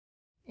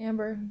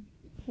Amber,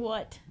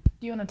 What?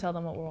 do you want to tell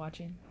them what we're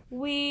watching?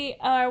 We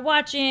are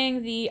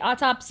watching The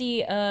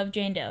Autopsy of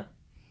Jane Doe.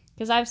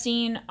 Because I've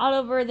seen all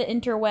over the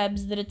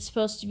interwebs that it's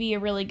supposed to be a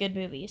really good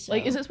movie. So.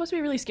 Like, is it supposed to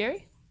be really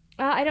scary?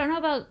 I don't know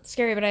about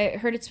scary, but I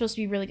heard it's supposed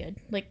to be really good.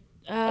 Like,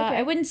 Okay.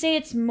 I wouldn't say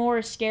it's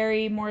more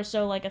scary, more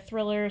so like a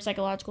thriller,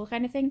 psychological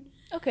kind of thing.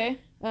 Okay.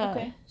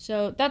 Okay.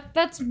 So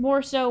that's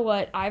more so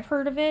what I've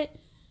heard of it.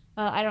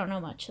 I don't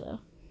know much though.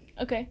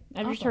 Okay.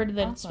 I've just heard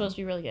that it's supposed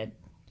to be really good.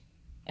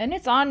 And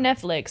it's on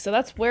Netflix, so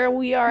that's where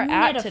we are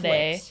at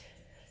today.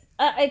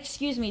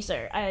 Excuse me,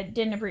 sir. I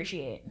didn't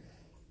appreciate.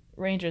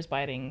 Ranger's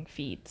biting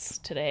feet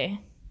today.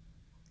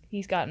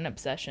 He's got an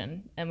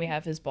obsession, and we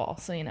have his ball,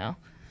 so you know.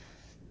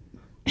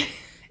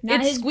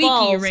 Not it's his squeaky,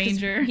 balls, 'cause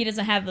Ranger. He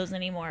doesn't have those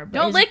anymore. But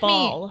Don't his lick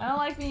ball, me. I don't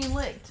like being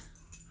licked.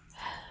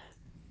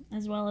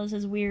 as well as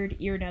his weird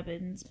ear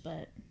nubbins.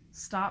 But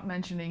Stop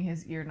mentioning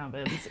his ear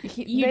nubbins.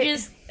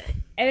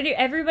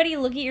 Everybody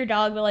look at your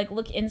dog, but like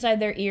look inside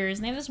their ears,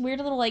 and they have this weird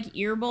little like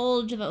ear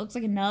bulge that looks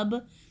like a nub,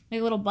 like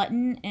a little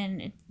button,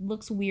 and it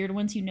looks weird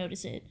once you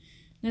notice it.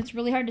 And it's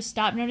really hard to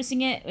stop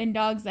noticing it in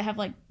dogs that have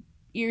like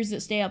ears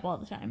that stay up all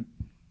the time.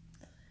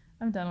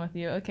 I'm done with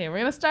you. Okay, we're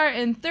gonna start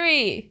in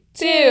 3,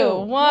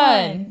 2,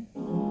 1.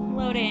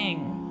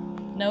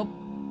 Loading. Nope.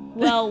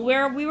 Well,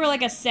 we were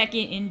like a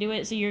second into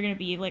it, so you're gonna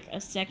be like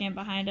a second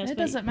behind us. It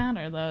doesn't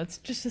matter though. It's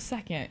just a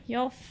second.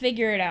 You'll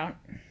figure it out.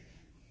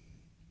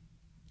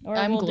 Or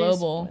I'm we'll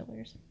global.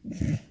 Do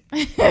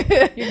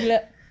spoilers. You're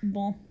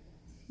global.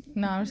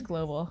 No, I'm just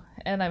global,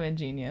 and I'm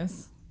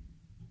ingenious.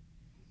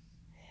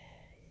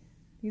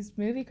 These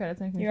movie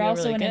credits make me You're feel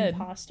also really an good.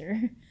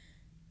 imposter.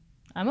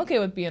 I'm okay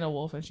with being a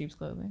wolf in sheep's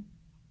clothing.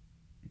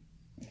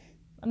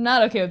 I'm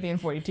not okay with being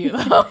 42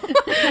 though.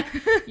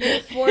 You're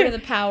 4 to the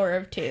power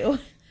of 2.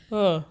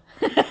 Ugh.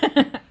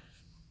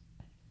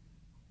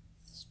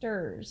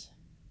 Stirs.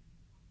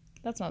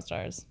 That's not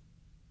stars.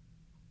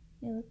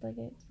 It looked like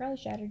it. It's probably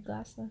shattered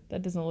glass though.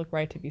 That doesn't look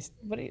right to be.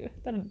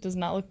 That does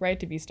not look right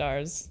to be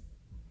stars.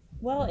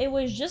 Well, it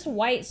was just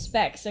white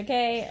specks,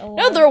 okay?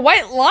 No, they're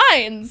white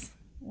lines.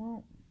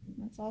 Well,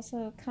 that's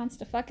also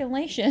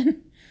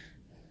constellation.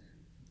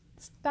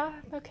 It's not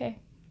okay.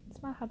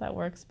 It's not how that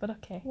works, but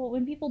okay. Well,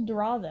 when people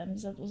draw them,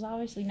 it was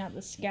obviously not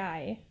the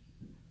sky.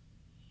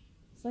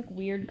 It's like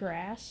weird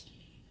grass.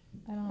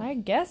 I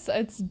guess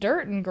it's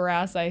dirt and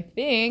grass. I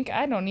think.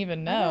 I don't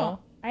even know.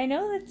 I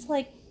know it's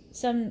like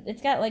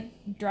it's got like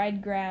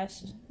dried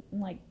grass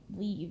and like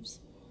leaves.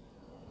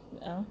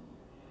 Oh.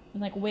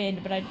 And like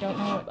wind, but I don't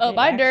know what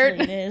my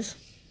dirt. it is.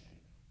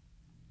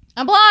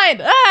 I'm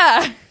blind!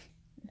 Ah!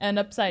 And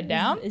upside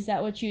down? Is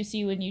that what you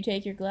see when you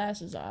take your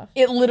glasses off?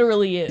 It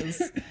literally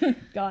is.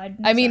 God.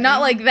 I mean,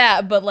 not like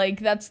that, but like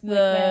that's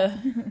the...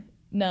 Like that.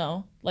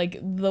 No. Like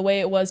the way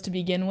it was to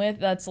begin with,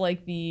 that's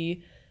like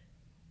the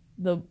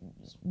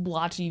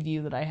blotchy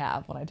view that I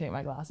have when I take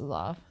my glasses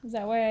off. Is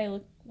that why I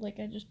look like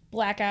I just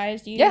black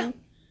eyes to you? Yeah.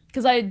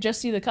 Because I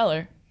just see the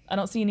color. I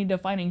don't see any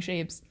defining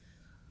shapes.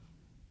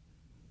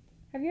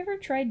 Have you ever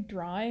tried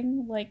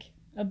drawing like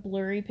a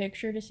blurry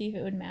picture to see if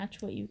it would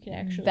match what you could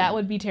actually... That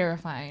would be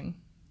terrifying.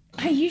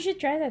 You should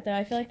try that though.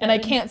 I feel like I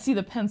can't see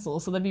the pencil,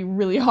 so that'd be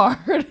really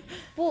hard.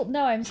 Well,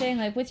 no, I'm saying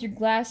like with your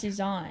glasses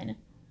on,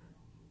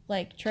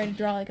 like try to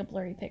draw like a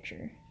blurry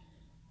picture.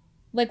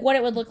 Like what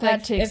it would look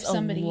like if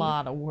somebody... a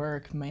lot of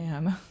work,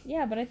 man.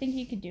 Yeah, but I think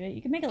you could do it.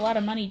 You could make a lot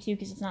of money too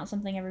because it's not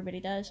something everybody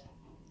does.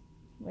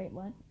 Wait,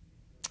 what?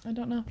 I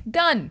don't know.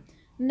 Done!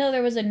 No,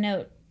 there was a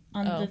note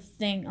on the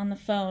thing, on the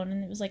phone,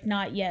 and it was like,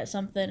 not yet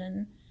something,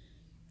 and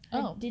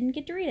I didn't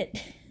get to read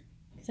it.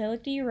 Because I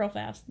looked at you real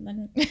fast and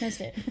then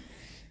missed it.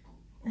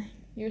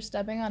 You're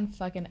stepping on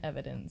fucking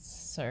evidence,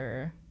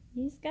 sir.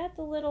 He's got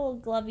the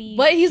little glovey...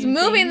 But he's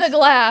moving the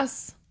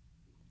glass!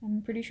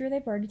 I'm pretty sure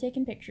they've already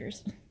taken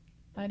pictures.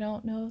 I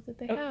don't know that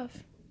they have.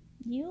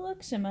 You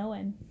look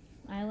Samoan.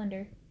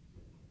 Islander.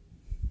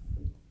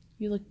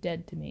 You look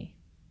dead to me.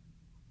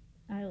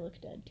 I look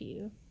dead to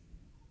you.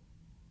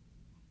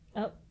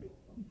 Oh.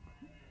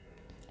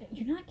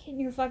 You're not getting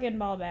your fucking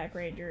ball back,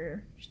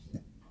 Ranger. Just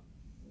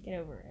get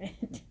over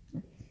it.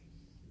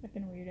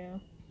 Fucking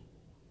weirdo.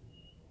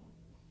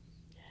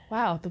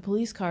 Wow, the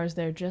police car's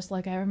there just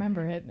like I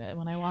remember it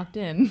when I walked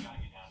in.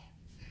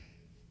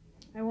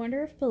 I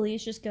wonder if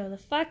police just go, the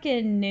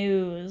fucking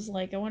news.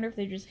 Like, I wonder if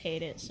they just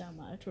hate it so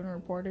much when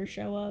reporters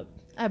show up.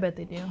 I bet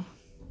they do.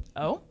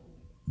 Oh?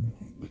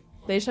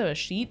 They just have a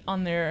sheet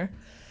on their...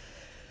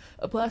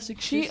 A plastic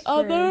sheet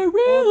on their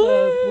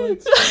railing!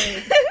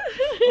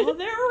 On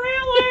their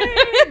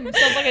railing!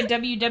 Sounds like a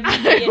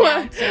WWE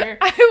announcer.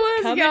 I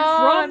was coming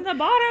yawning. from the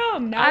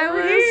bottom. Now I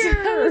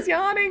we're was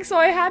yawning, so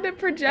I had to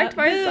project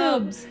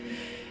myself. Boobs.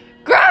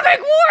 Graphic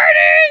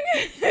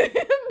warning!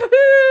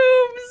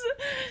 Boobs!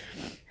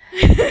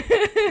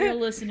 You're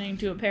listening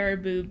to a pair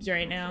of boobs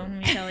right now, let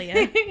me tell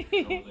you.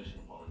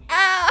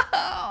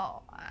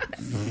 Ow!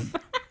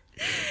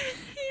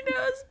 He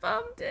nose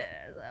bumped it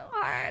so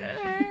hard it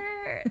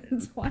hurt.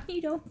 That's why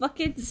you don't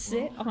fucking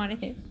sit on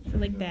it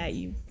like that,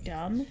 you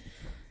dumb.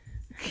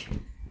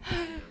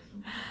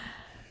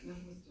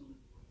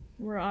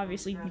 We're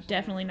obviously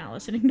definitely not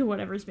listening to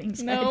whatever's being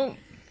said. No.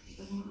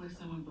 Doesn't look like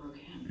someone broke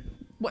in.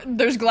 What?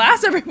 There's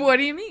glass everywhere. What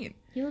do you mean?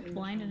 He looked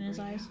blind in his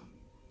eyes.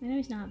 I know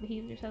he's not, but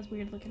he just has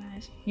weird looking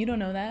eyes. You don't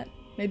know that.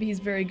 Maybe he's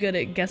very good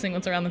at guessing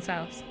what's around this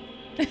house.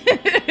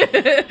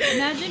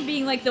 Imagine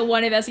being like the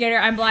one investigator.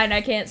 I'm blind.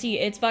 I can't see.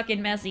 It's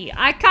fucking messy.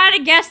 I kind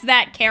of guessed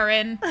that,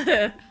 Karen.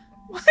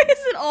 Why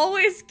is it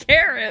always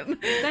Karen?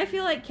 I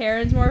feel like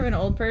Karen's more of an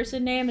old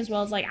person name, as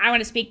well as like I want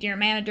to speak to your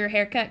manager,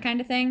 haircut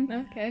kind of thing.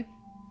 Okay.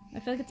 I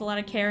feel like it's a lot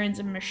of Karens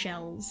and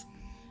Michelles.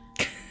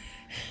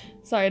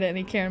 Sorry to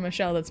any Karen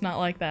Michelle that's not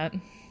like that.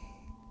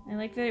 I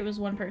like that it was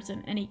one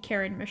person. Any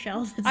Karen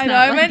Michelle. That's I know.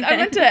 not I like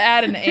meant to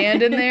add an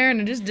and in there,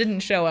 and it just didn't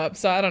show up.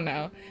 So I don't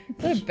know. Is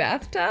that a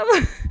bathtub?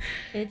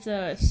 It's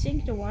a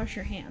sink to wash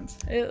your hands.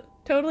 It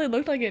totally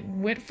looked like it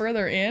went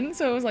further in.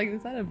 So I was like,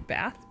 is that a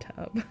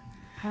bathtub?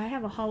 I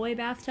have a hallway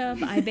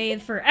bathtub. I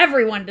bathe for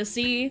everyone to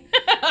see.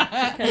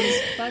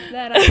 Because fuck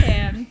that, I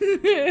can.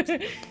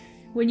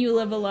 When you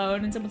live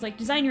alone and someone's like,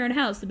 design your own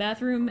house. The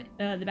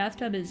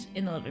bathtub is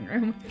in the living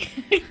room.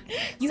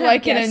 So I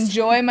can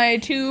enjoy my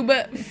tube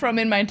from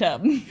in my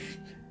tub.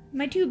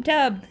 My tube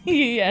tub.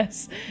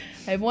 Yes.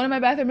 I have one in my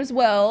bathroom as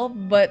well,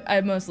 but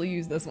I mostly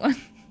use this one.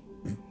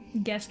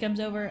 Guest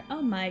comes over.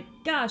 Oh my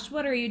gosh,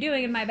 what are you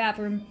doing in my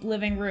bathroom,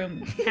 living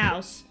room,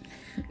 house?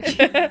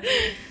 I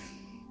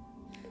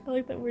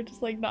like that we're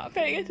just like not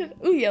paying attention.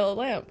 Ooh, yellow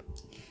lamp.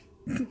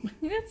 I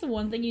think that's the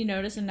one thing you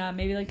notice and not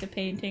maybe like the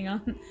painting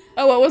on.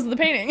 Oh, what was the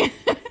painting?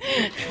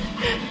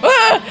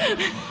 Ah!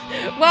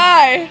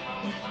 Why?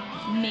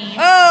 Me.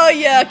 Oh,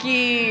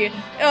 yucky.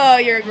 Oh,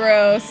 you're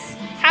gross.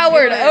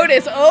 Howard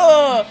Otis.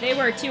 Oh. They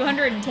were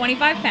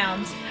 225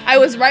 pounds. I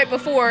was right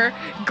before.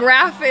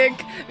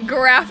 Graphic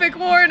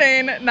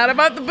warning. Not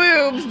about the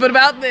boobs, but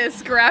about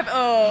this.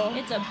 Oh.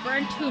 It's a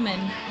burnt human.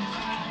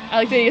 I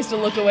like that he used to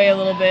look away a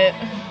little bit.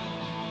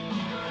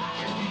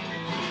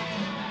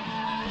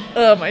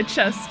 Oh, my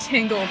chest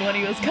tingled when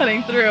he was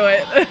cutting through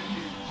it.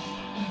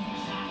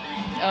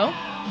 Oh?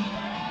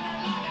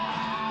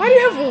 Why do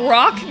you have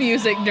rock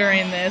music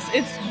during this?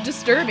 It's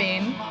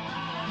disturbing.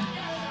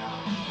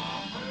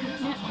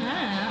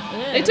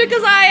 They took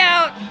his eye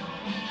out.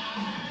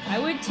 I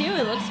would too.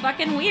 It looks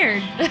fucking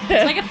weird.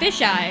 It's like a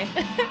fisheye.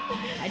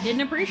 I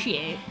didn't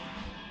appreciate.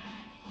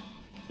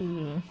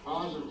 Ooh.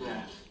 Cause of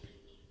that.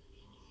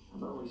 How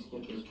about we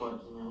skip this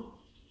part for now?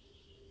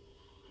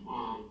 Come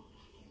on.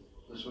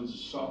 This one's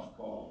a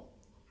softball.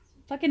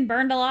 Fucking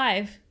burned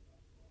alive.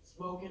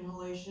 Smoke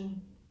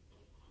inhalation?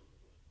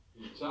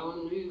 You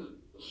telling me that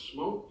the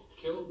smoke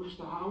killed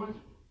Mr. Howard?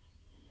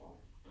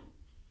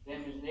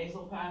 Damaged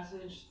nasal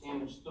passage,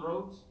 damaged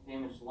throat,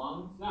 damaged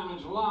lungs.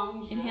 Damaged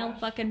lungs. Inhaled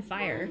yes, fucking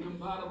fire. but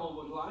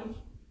incompatible with life.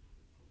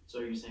 So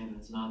you're saying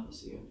that's not the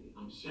COD?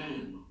 I'm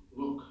saying,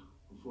 look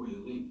before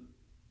you leap.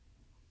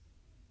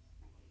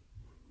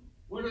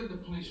 Where did the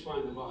police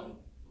find the body?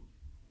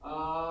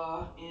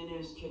 In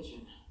his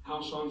kitchen.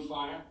 House on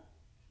fire.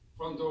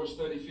 Front door's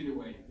 30 feet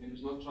away. He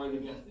was not trying to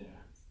get there.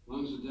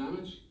 Lungs are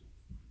damaged,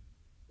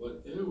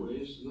 but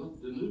airways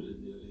not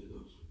denuded nearly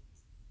enough.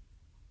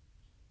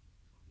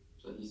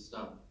 So he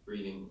stopped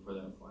breathing before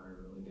that fire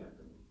really got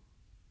going.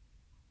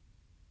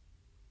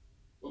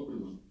 Open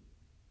them.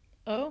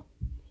 Oh?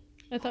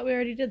 I thought we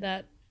already did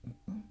that.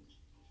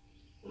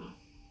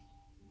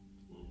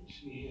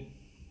 See here,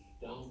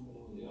 down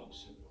below the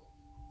occipital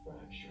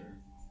fracture.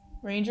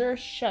 Ranger,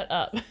 shut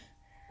up.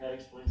 That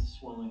explains the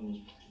swelling in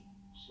his brain.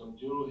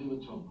 Subdural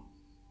hematoma.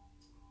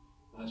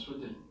 That's what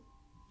did it.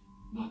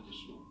 Not the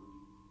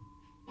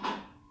smoke.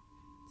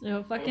 So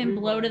a fucking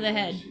blow to the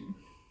head.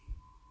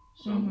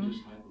 Some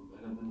just happen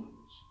better than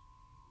others.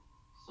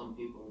 Some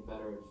people are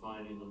better at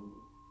finding them.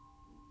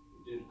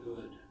 You did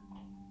good.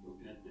 You'll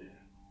get there.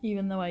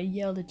 Even though I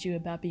yelled at you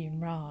about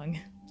being wrong.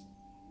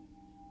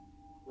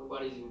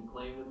 Nobody's even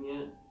claimed them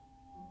yet.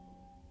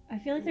 I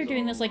feel like they're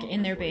doing this like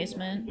in their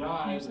basement. He They're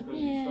died just like,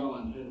 because he yeah. fell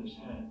and hit his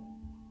head.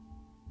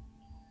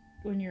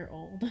 When you're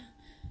old.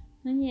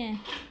 And yeah.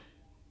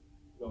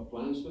 Got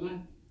plans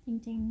tonight? Ting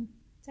ting.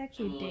 It's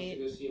actually a Someone wants to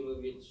date. go see a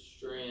movie at the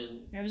Strand.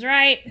 I was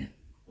right.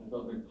 I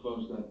thought they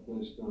closed that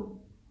place down.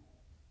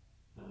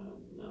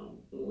 No.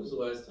 When was the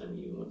last time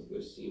you went to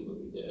go see a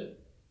movie, Dad?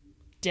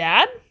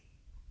 Dad?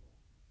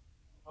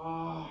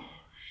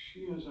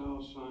 She has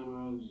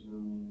Alzheimer's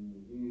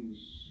and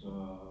he's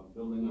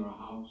building her a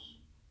house.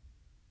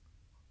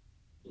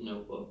 The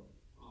Notebook.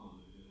 Oh,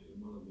 yeah, your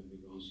mother made me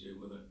go and see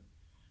it with her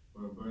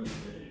for her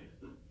birthday.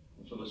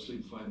 I fell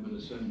asleep 5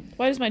 minutes in.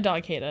 Why does my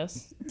dog hate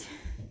us?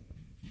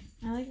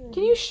 I like that.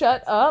 Can you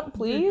shut up, The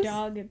please?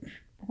 dog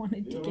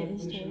wanted to You get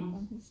his don't toy think so?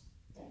 from his.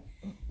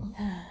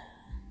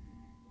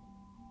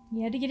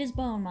 He had to get his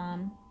bone,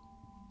 Mom.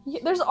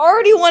 There's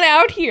already one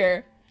out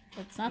here.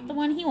 That's not the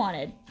one he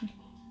wanted.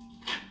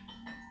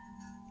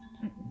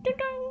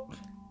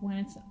 When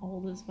it's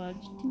old as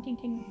fudge. Ting ting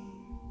ting.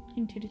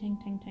 Ting ting ting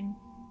ting ting.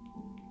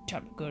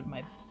 Time to go to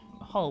my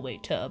hallway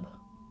tub.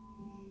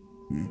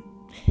 I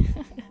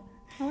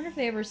wonder if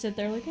they ever sit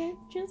there like, I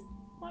just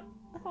want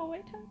a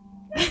hallway tub.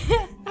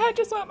 I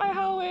just want my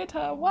hallway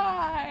tub.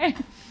 Why?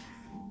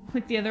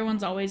 Like the other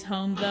one's always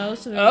home though,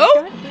 so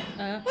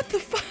Oh? what the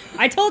fuck?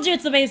 I told you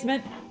it's the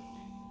basement.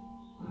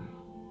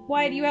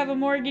 Why do you have a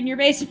morgue in your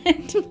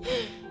basement?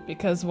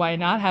 Because why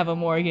not have a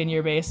morgue in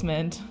your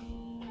basement?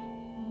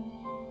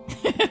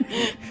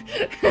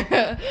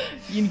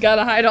 You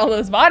gotta hide all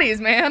those bodies,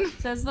 man.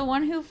 Says the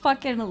one who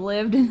fucking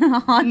lived in a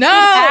haunted No!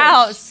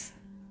 house.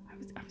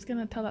 I was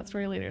gonna tell that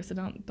story later, so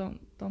don't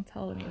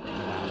tell anything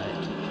about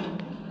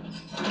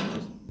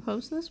it.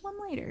 Post this one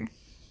later.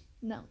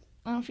 No,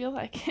 I don't feel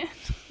like it.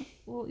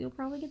 Well, you'll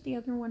probably get the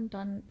other one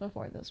done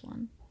before this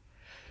one.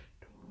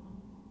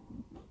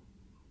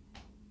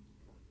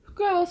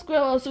 Scribble,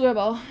 scribble,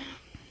 scribble.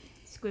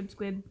 Squib,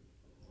 squib.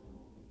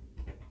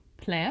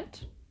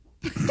 Plant?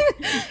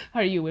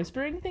 Are you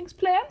whispering things,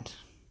 plant?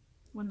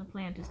 When the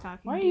plant is talking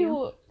Why are to you.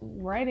 you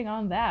writing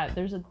on that?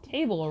 There's a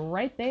table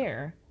right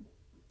there.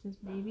 Just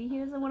maybe he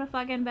doesn't want to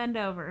fucking bend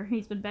over.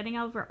 He's been bending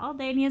over all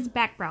day and he has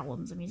back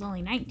problems and he's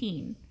only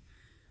 19.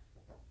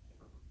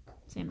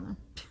 Same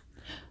though.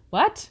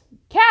 What?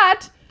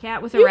 Cat?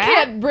 Cat with a You rat?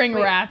 can't bring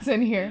Wait. rats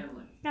in here.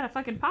 Got a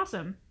fucking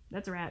possum.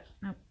 That's a rat.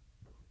 Nope.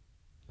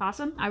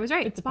 Possum? I was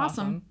right. It's a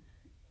possum.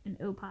 An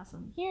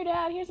opossum. Here,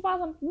 Dad. Here's a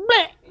possum.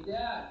 Bleh. Hey,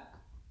 Dad.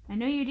 I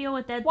know you deal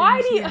with dead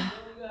Why things do you? here,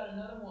 We got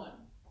another one.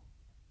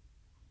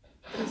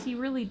 because he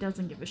really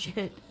doesn't give a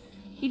shit.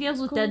 He deals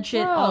with dead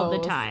shit all the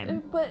Gross.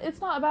 time. But it's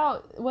not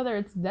about whether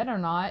it's dead or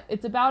not.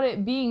 It's about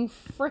it being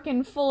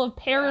freaking full of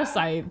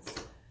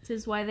parasites. This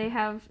is why they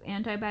have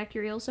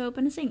antibacterial soap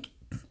in a sink.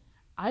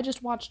 I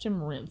just watched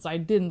him rinse. I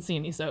didn't see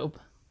any soap.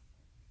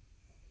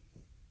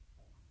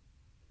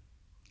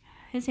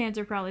 His hands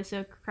are probably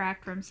so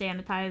cracked from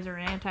sanitizer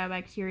and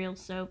antibacterial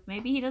soap.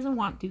 Maybe he doesn't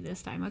want to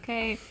this time,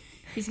 okay?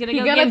 He's gonna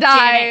He's go gonna give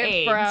die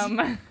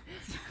Janet AIDS.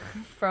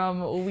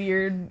 from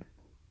weird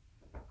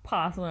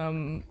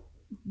possum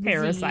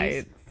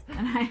parasites.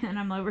 And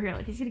I'm over here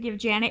like, he's gonna give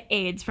Janet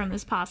AIDS from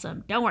this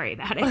possum. Don't worry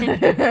about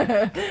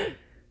it.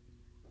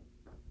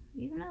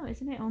 Even though,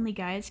 isn't it only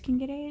guys can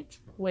get AIDS?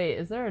 Wait,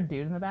 is there a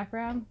dude in the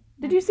background?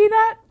 Did you see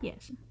that?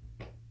 Yes.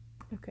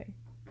 Okay.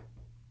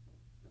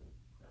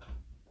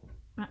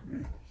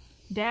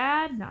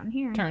 Dad, not in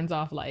here. Turns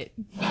off light.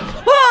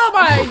 Oh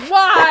my,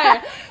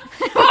 why?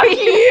 Fuck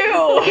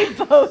you!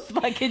 We both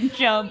fucking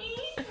jump.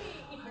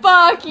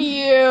 Fuck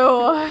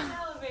you!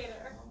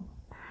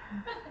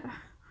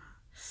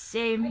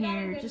 Same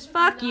here. Just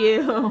fuck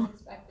you.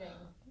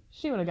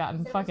 She would have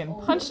gotten fucking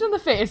punched in the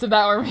face if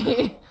that were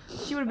me.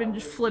 She would have been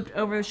just flipped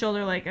over the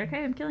shoulder like,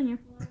 okay, I'm killing you.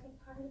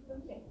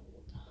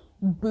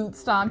 Boot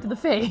stomp to the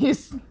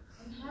face.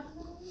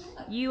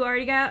 You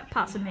already got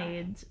possum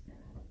AIDS.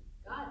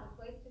 God,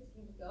 the place just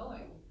keeps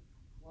going.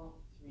 Well,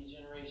 3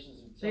 generations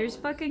of There's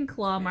Tillmans fucking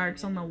claw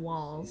marks on the expanded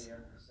walls. into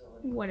our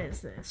facility. What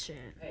is this shit?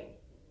 Hey,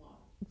 come on.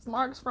 It's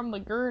marks from the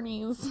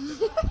gurneys.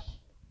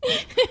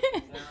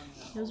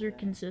 Those are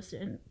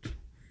consistent.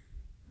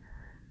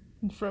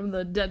 From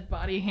the dead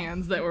body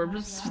hands that were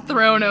just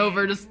thrown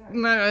over, just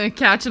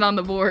catching on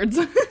the boards.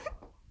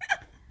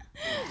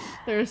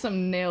 There's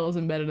some nails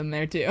embedded in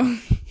there too.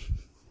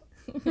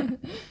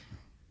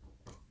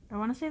 I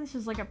want to say this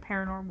is like a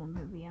paranormal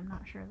movie. I'm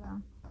not sure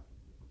though.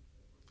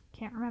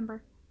 Can't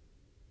remember.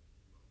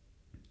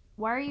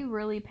 Why are you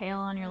really pale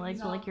on your legs,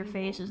 but like your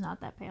face is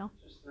not that pale?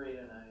 Just 3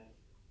 tonight.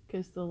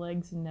 Because the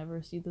legs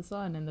never see the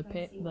sun and the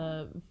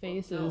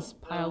face is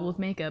piled with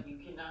makeup. You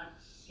cannot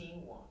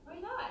see one. Why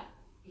not?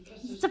 Because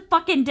It's there's a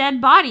fucking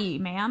dead body,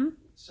 ma'am.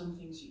 some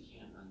things you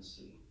can't unsee.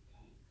 Okay?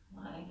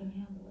 Come on, I can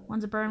handle it.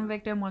 One's a burn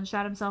victim, one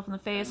shot himself in the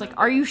face. Like,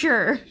 are you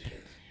sure?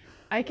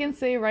 I can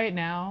say right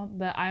now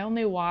that I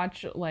only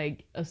watched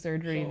like a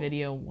surgery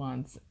video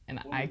once and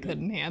I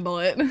couldn't handle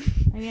it.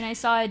 I mean, I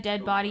saw a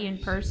dead body in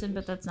person,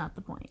 but that's not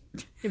the point.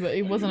 Yeah, but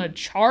it wasn't a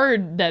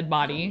charred dead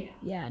body.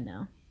 Yeah,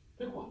 no.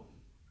 Pick one.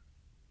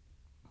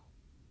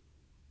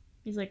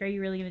 He's like, are you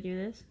really gonna do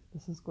this?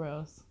 This is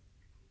gross.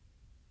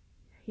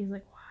 He's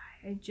like,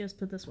 why? I just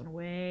put this one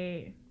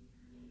away.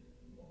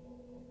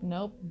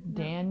 Nope.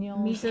 Daniel.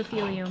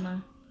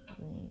 Mesothelioma.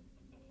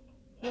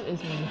 What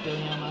is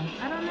mesothelioma?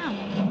 I don't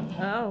know.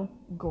 Oh,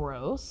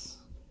 Gross.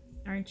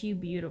 aren't you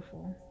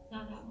beautiful?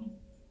 Not that one.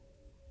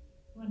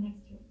 The one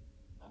next to it.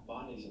 A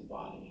body's a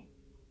body.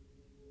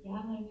 Yeah,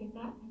 I'm gonna pick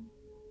that one.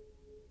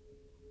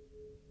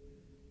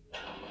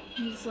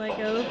 He's like,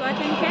 oh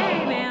fucking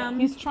K, ma'am.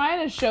 He's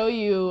trying to show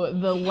you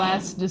the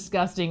less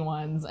disgusting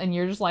ones, and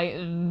you're just like,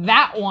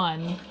 that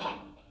one.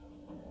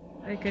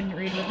 I couldn't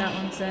read what that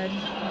one said.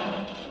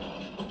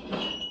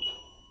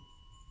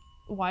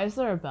 Why is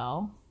there a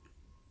bell?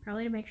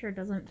 Probably to make sure it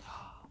doesn't.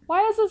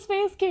 Why is his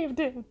face caved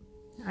in?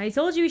 I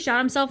told you he shot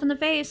himself in the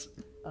face.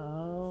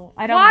 Oh.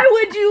 I don't- Why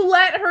would you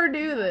let her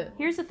do this?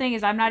 Here's the thing: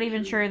 is I'm not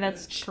even sure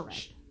that's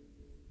correct.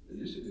 There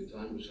used to be a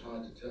time it was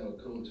hard to tell a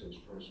comatose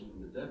person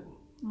from a dead one.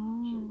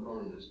 Oh. So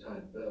coroners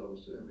tied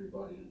bells to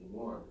everybody in the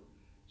morgue.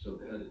 So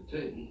if they had a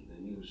ting, they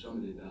knew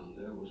somebody down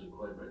there wasn't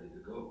quite ready to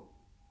go.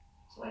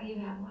 So why do you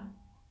have one?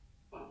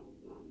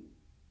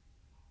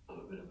 I'm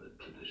a bit of a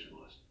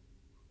traditionalist.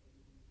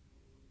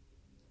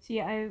 See,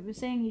 I was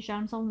saying he shot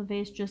himself in the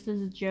face just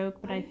as a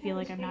joke, but I feel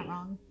like I'm not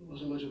wrong. There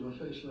wasn't much of a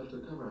face left to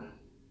cover.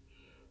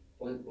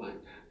 Blank, blank,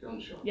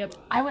 gunshot. Yep.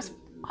 I was.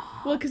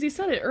 Well, because he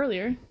said it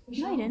earlier.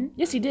 No, I didn't.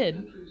 Yes, he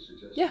did.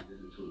 Yeah.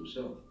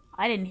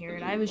 I didn't hear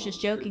it. I was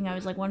just joking. I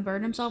was like, one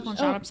burned himself, one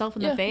shot himself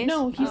in the face.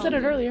 No, he said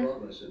it earlier.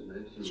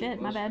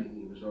 Shit, my bad.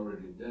 He was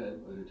already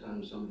dead by the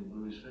time somebody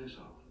blew his face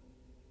off.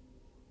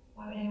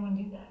 Why would anyone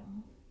do that?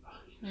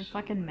 They're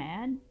fucking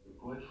mad. Your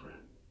boyfriend.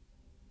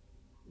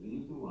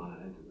 Leave the lie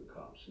to the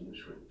cops and the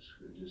shrinks.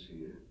 We're just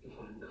here to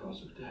find the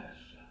cause of death.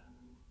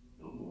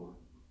 No more,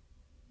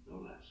 no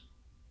less.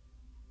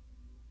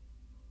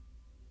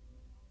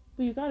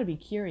 Well, you gotta be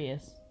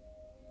curious.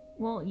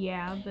 Well,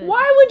 yeah, but.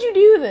 Why would you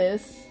do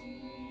this?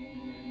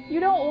 You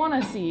don't want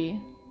to see.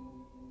 You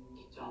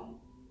don't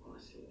want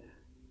to see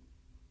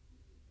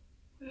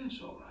that.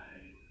 It's all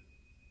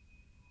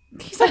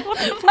right. He's like, what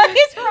the fuck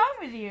is wrong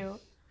with you?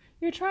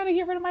 You're trying to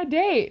get rid of my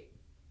date.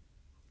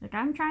 Like,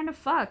 I'm trying to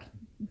fuck.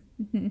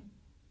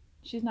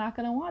 She's not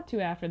gonna want to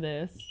after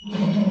this.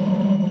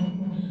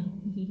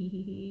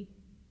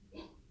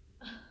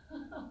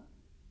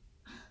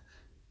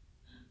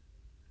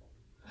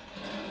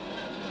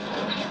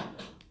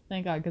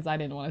 Thank God, because I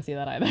didn't want to see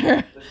that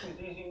either. Listen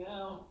easy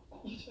now.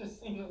 You should have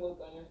seen the look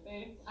on your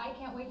face. I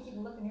can't wait to see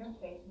the look on your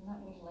face. I'm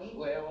not getting late.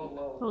 Wait,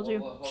 whoa. Told you.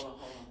 Hold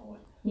on.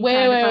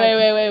 Wait.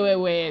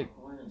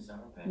 We're in Sour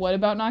Patch. What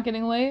about not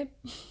getting laid?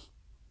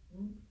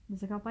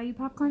 He's like, I'll buy you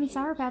popcorn and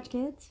Sour Patch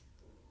Kids.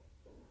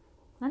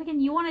 Then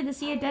again, you wanted to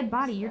see a dead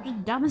body. You're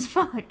just dumb as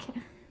fuck.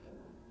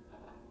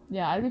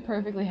 Yeah, I'd be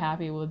perfectly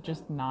happy with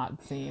just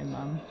not seeing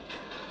them.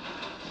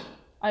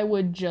 I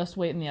would just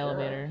wait in the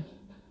elevator.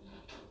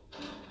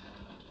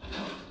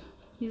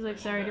 He's like,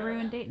 sorry to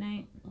ruin date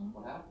night.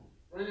 What happened?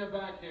 Bring it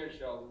back here,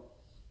 Sheldon.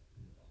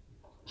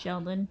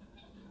 Sheldon.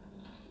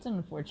 It's an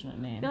unfortunate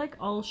I name. feel like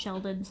all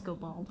Sheldons go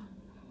bald.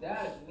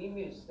 Dad, if you need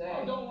me to stay.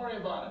 Oh, don't worry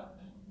about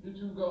it. You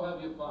two go have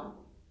your fun.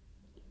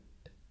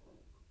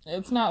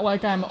 It's not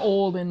like I'm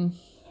old and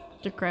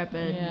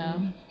Decrepit. yeah,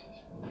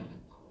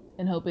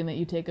 and hoping that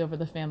you take over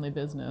the family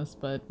business,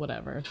 but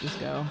whatever, just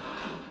go.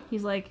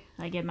 He's like,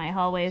 I get my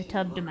hallway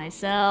tub to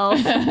myself.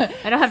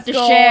 I don't have to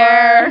Score.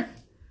 share.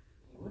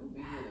 You wouldn't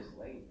be here this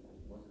late if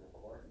it wasn't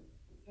recording.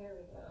 Here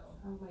we go.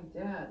 Oh, my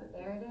dad.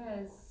 There it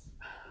is.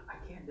 I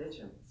can't ditch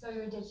him. So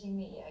you're ditching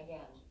me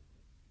again.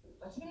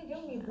 What's he gonna do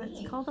when we leave?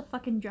 It's called a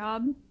fucking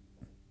job.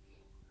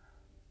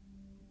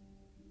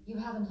 You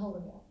haven't told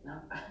him yet.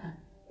 No,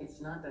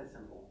 it's not that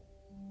simple.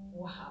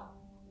 Wow.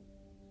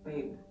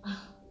 Babe,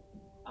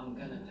 I'm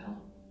gonna tell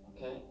him,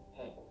 okay?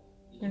 Hey.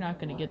 You're not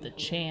gonna get the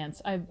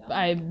chance.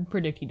 I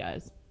predict he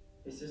dies.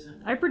 This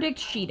isn't. I predict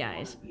she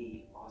dies.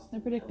 I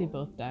predict they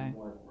both die.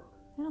 I,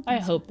 don't I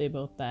think so. hope they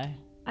both die.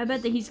 I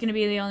bet that he's gonna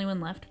be the only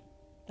one left.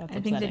 That's I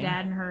think the upsetting.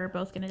 dad and her are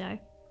both gonna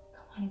die.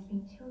 Come on, it's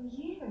been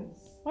 2 years.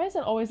 Why is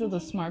it always that the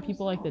smart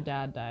people like the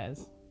dad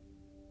dies?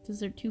 Because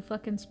they're too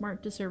fucking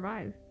smart to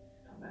survive.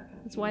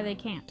 That's why they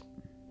can't.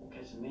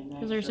 Because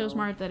Because they're so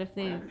smart that if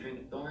they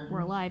were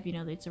alive, you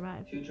know, they'd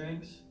survive. 2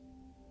 drinks.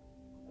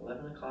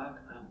 11 o'clock.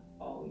 I'm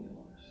all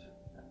yours.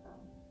 I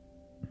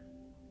promise.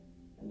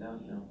 And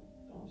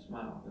don't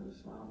smile, because a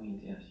smile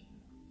means yes.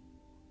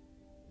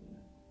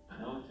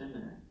 I know it's in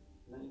there.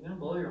 You're gonna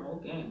blow your whole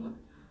game.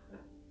 Look.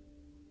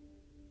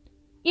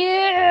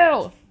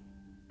 Ew!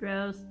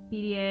 Gross.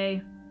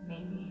 PDA.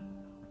 Maybe.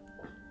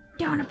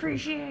 Don't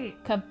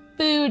appreciate.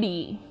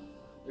 Kafoodie.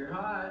 You're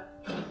hot.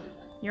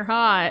 You're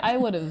hot. I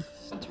would have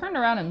turned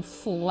around and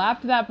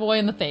slapped that boy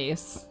in the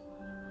face.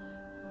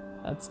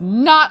 That's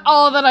not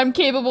all that I'm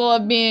capable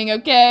of being,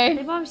 okay?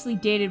 They've obviously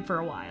dated for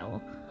a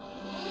while.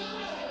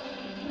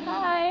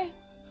 Hi.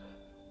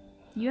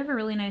 You have a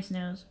really nice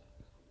nose.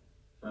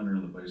 Found her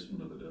in the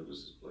basement of the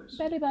Douglas' place.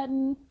 Belly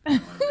button. No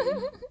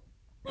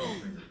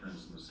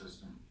fingerprints in the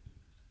system.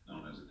 No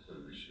one has a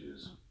clue who she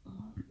is. I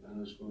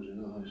don't suppose you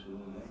know how she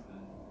looked like that.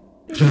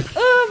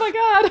 Oh my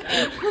god!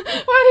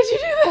 Why did you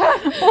do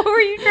that? What were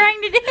you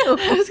trying to do?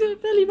 I was gonna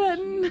belly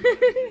button.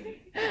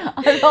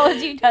 I thought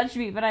you touched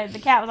me, but the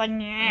cat was like,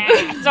 nah.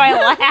 So I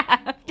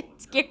laughed.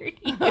 It scared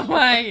you. Oh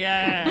my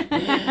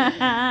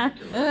god.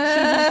 She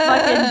just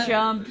fucking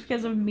jumped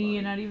because of me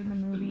and not even the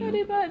movie.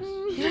 Belly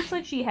button. She looks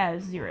like she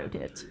has 0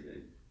 tits.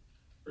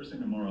 First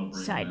thing tomorrow, I'll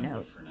bring Side her in,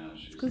 note. but for now,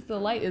 she's Because the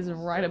light is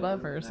right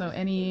above her, so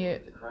any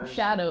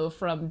shadow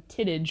from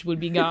tittage would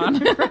be gone.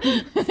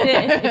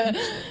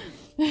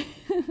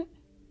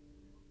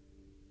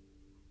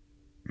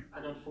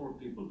 I got 4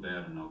 people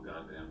dead and no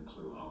goddamn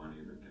clue how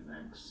any of it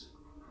connects.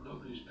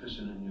 Nobody's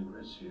pissing on your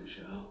grits here,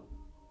 Shal.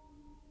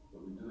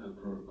 But we do have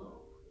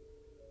protocol.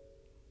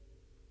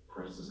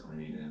 Press is gonna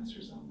need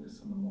answers on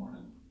this in the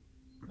morning,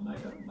 and I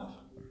got nothing.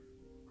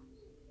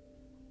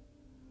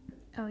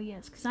 Oh,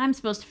 yes, because I'm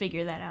supposed to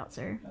figure that out,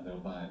 sir. Now they'll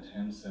buy a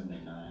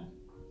 1079.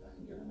 I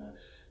can get them a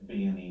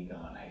B&E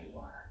gone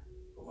haywire.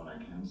 But what I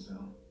can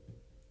sell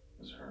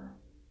is her.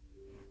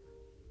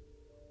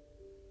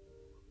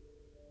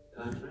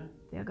 Time frame?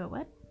 They'll go,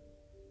 what?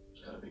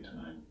 It's gotta be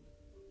tonight.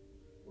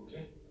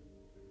 Okay.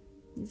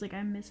 He's like,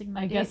 I'm missing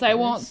my I date guess for I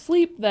won't this.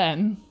 sleep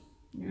then.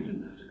 You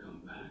didn't have to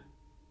come back.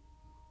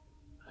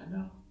 I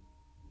know.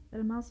 But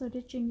I'm also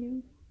ditching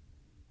you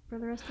for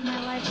the rest of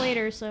my life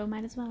later, so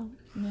might as well.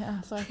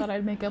 Yeah, so I thought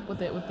I'd make up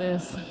with it with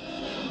this.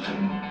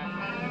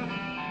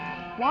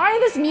 Why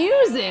this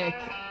music?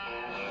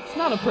 It's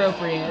not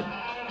appropriate.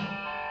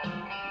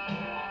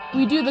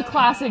 We do the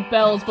classic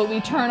bells, but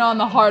we turn on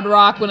the hard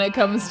rock when it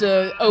comes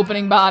to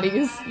opening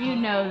bodies. You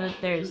know that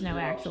there's no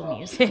actual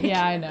music.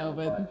 Yeah, I know,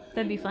 but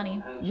That'd be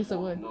funny. yes, it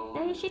would.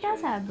 She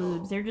does have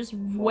boobs. They're just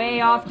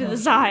way off to the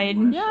side.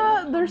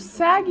 Yeah, they're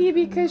saggy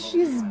because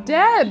she's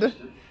dead.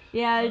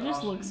 Yeah, it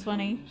just looks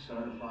funny.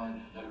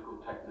 Certified medical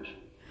technician.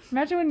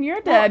 Imagine when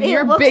you're dead, it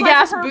your looks big like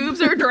ass her-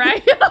 boobs are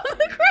dragging on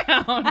the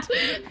ground.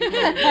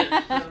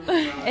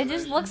 It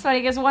just looks funny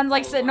because one's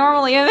like sit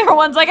normally and the other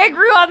one's like, I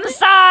grew on the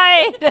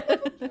side.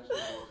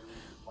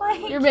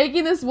 You're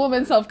making this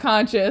woman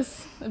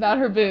self-conscious about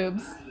her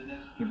boobs.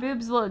 Your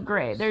boobs look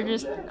great. They're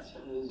just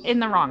in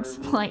the wrong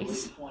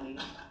place.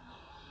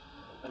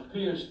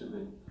 Appears to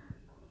be.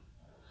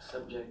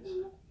 Subject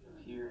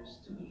appears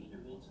to be in her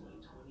mid to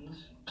late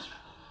 20s.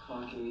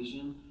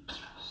 Caucasian.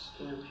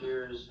 Skin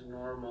appears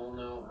normal,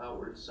 no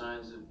outward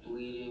signs of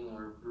bleeding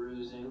or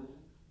bruising.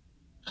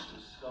 No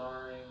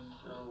scarring,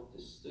 no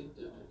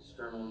distinctive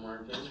external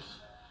markings.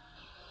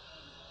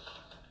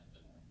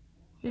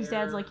 His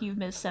dad's like, you've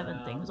missed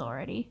 7 things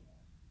already.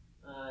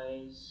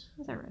 Eyes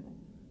Is that right?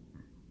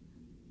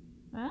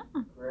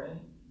 Oh. gray.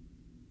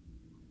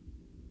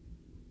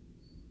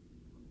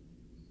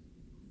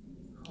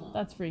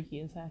 That's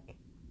freaky as heck.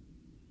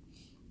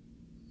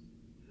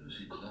 You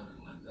see clouded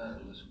like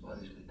that unless the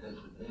body's been dead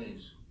for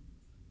days.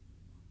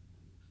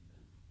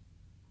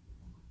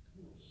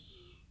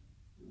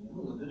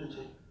 No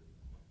lividity.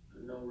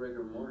 No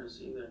rigor mortis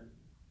either.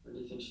 When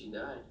do you think she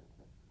died?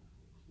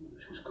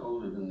 She's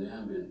colder than the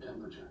ambient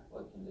temperature.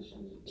 What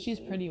conditions? did they She's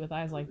see? pretty with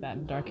eyes like that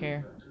and dark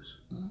hair.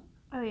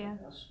 Oh, yeah.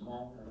 How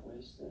small her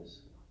waist is.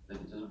 Like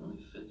it doesn't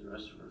really fit the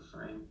rest of her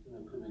frame.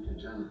 It could be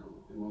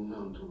congenital. We won't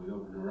know until we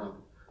open her up.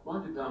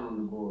 Mark it down on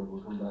the board.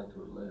 We'll come back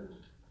to it later.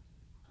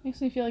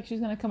 Makes me feel like she's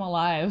gonna come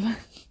alive.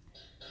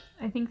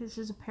 I think this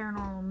is a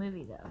paranormal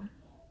movie, though.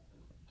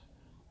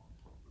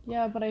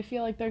 Yeah, but I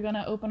feel like they're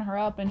gonna open her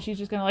up and she's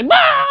just gonna like,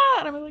 ah!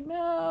 And I'm like,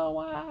 no,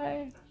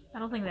 why? I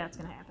don't think that's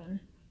gonna happen.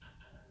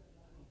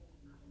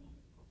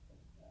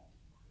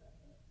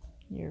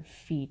 Your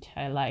feet,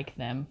 I like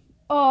them.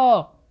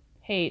 Oh,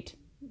 hate,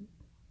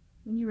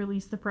 When you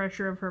release the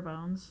pressure of her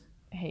bones.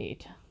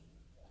 hate.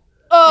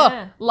 Oh,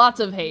 Yeah. lots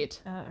of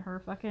hate.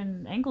 Her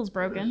fucking ankle's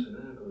broken.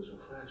 Her ankles are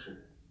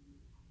fractured.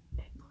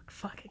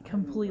 Fucking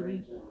completely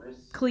Breaking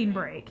wrists clean and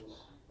break.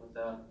 ankles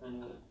Without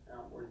any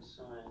outward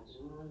signs.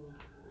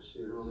 I see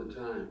it all the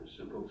time.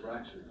 Simple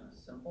fracture.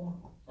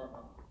 Simple?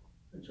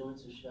 The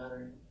joints are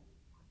shattering.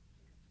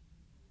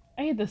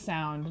 I hate the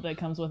sound that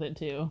comes with it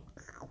too.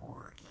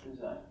 Who's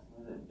that?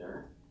 Is it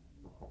dirt?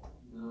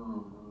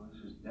 No,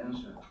 this is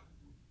denser.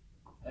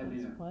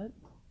 Heavier. What?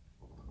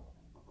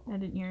 I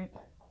didn't hear it.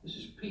 This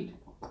is Pete.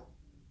 I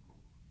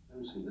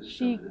haven't seen this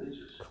She stuff in ages.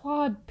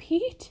 clawed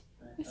Pete?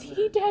 Is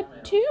he dead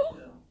too?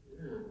 Yeah,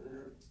 there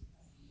are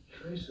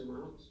trace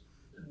amounts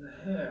in the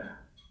hair.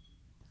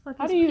 Fuck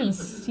How is do you even Pete?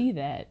 see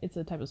that? It's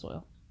a type of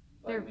soil.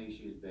 They're Like maybe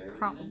she was buried in it?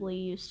 Probably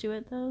used to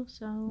it though,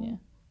 so. Yeah.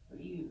 Where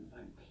do you even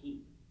find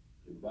Pete?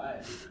 You buy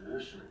it in the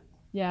nursery.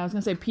 Yeah, I was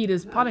gonna say peat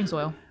is potting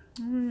soil.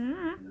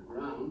 Mhm. In the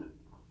ground.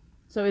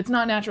 So it's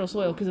not natural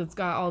soil because it's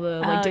got all the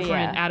like Oh,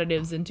 different yeah.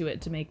 additives into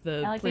it to make the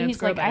I like that plants he's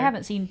grow like, I better.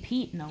 haven't seen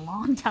Pete in a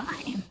long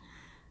time.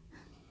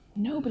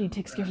 Nobody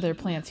takes care of their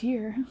plants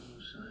here. No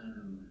sign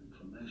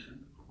of inflammation.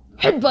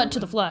 Headbutt to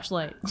the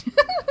flashlight.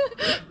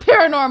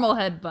 Paranormal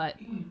headbutt.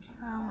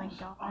 Oh my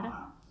god.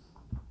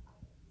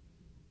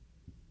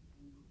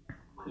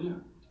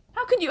 Clear.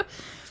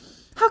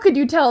 How could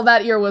you tell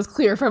that ear was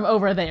clear from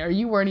over there?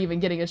 You weren't even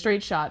getting a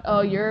straight shot.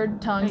 Oh, your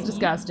tongue's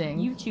disgusting.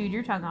 You chewed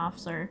your tongue off,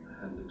 sir.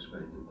 I hadn't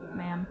expected that.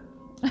 Ma'am.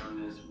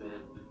 Tongue is bit.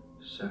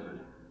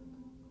 Severed.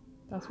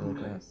 That's really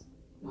gross.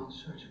 Not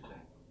surgically.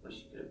 Wish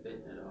she could have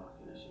bitten it off.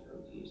 You know, she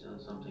poked these on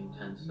something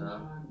tensed These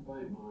up. aren't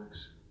bite marks.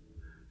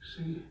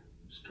 See,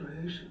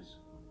 striations.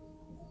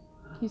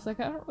 He's like,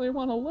 I don't really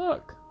want to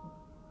look.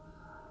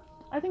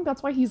 I think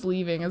that's why he's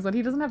leaving, is that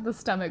he doesn't have the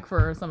stomach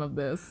for some of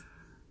this.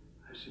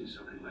 I've seen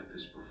something like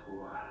this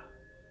before.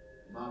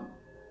 About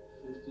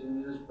 15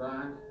 years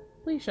back,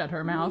 Please shut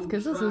her mouth,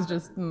 because this is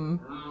just, around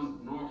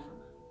Norfolk.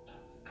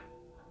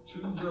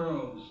 2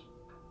 girls.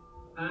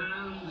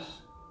 Hands,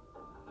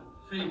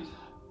 feet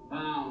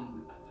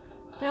bound.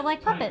 They're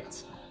like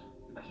puppets.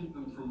 To keep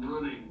them from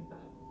running.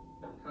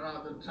 Cut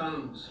out their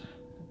tongues.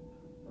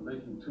 They're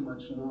making too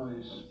much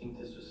noise. I think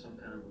this was some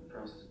kind of a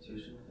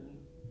prostitution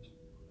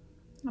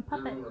thing. A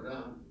puppet. Narrow it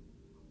out.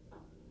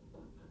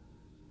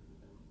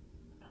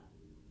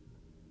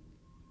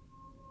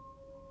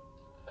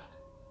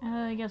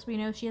 I guess we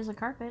know she has a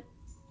carpet.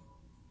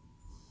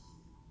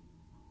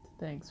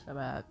 thanks for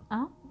that.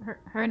 Oh,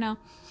 her no.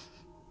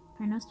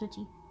 Her no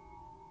stitchy.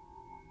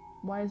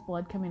 Why is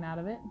blood coming out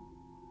of it?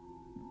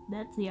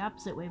 That's the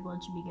opposite way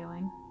blood should be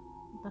going.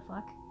 What the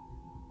fuck?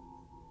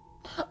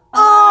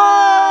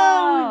 Oh!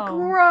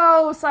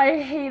 gross.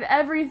 I hate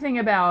everything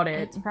about it.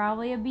 It's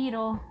probably a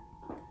beetle.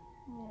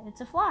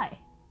 It's a fly.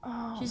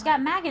 Oh, She's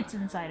got maggots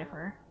inside of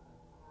her.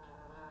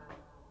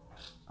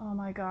 oh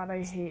my god,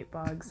 I hate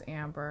bugs,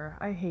 Amber.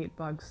 I hate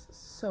bugs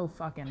so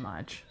fucking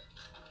much.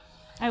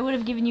 I would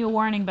have given you a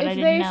warning, but I If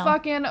didn't they know.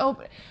 fucking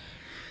open...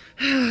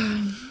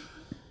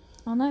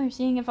 Well, no, you're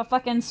seeing if a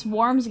fucking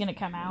swarm's gonna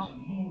come out.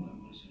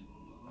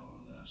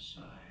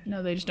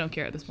 No, they just don't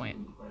care at this point.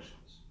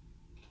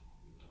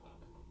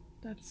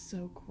 That's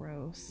so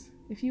gross.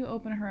 If you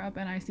open her up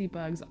and I see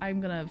bugs,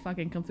 I'm gonna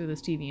fucking come through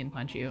this TV and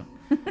punch you.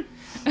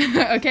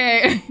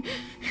 Okay.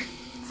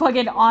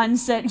 Fucking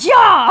onset.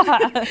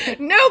 Yeah!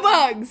 No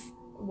bugs!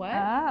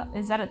 What?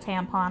 Is that a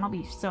tampon? I'll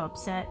be so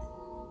upset.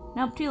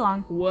 Nope, too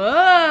long.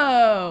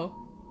 Whoa!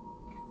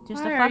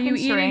 Just Why a are fucking you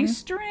string. eating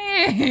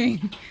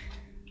string?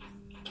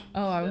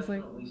 Oh, I was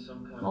like, Definitely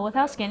some kind Well, of with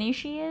how skinny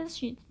she is,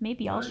 she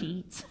maybe all she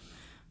eats.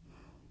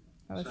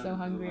 I was so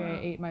hungry I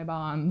ate my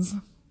bonds.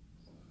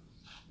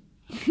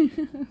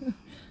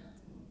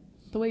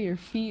 The way your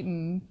feet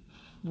and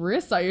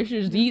wrists are, you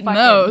should just eating fucking-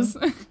 those.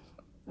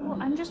 Well,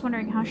 I'm just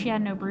wondering how she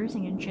had no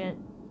bruising and shit.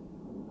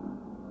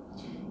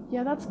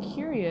 Yeah, that's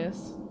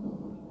curious.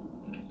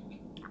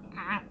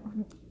 Ah,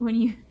 when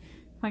you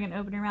fucking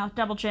open your mouth,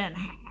 double chin.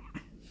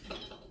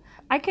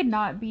 I could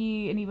not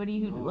be anybody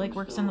who like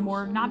works in the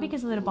morgue, not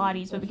because of the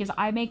bodies, but because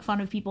I make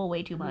fun of people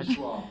way too much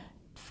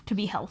to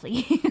be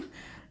healthy.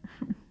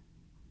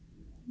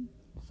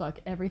 Fuck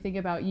everything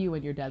about you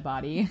and your dead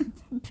body.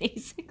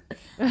 Basically,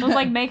 I was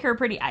like, make her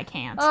pretty. I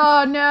can't.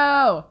 Oh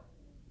no!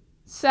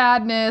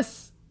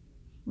 Sadness.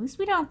 At least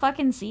we don't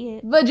fucking see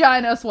it.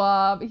 Vagina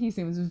swab. He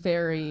seems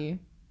very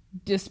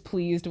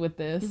displeased with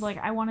this. He's like,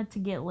 I wanted to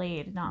get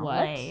laid, not What?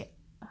 lay.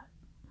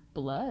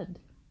 Blood.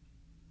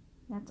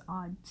 That's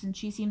odd, since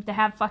she seems to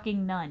have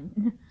fucking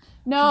none.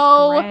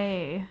 No! She's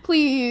gray.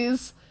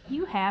 Please.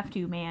 You have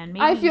to, man.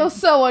 Maybe I feel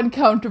so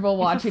uncomfortable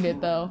watching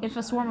it though. if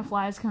a swarm of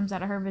flies comes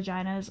out of her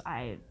vaginas,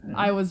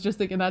 I was just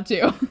thinking that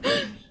too.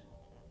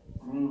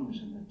 grooves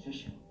in the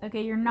tissue.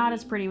 Okay, you're not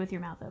as pretty with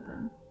your mouth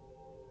open.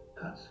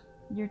 Cuts.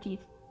 Your teeth.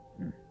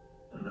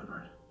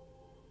 Delivered.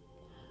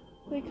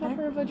 They cut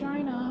her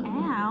vagina.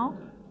 Ow.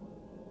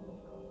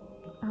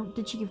 Oh,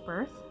 did she give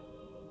birth?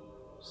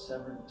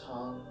 Severed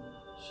tongue,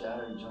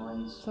 shattered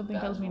joints. Something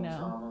tells me vaginal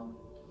no. trauma.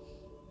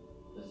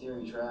 The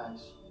theory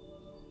tracks.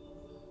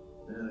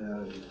 Barely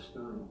out of your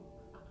sternum.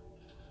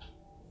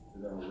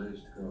 We got a ways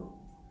to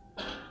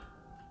go.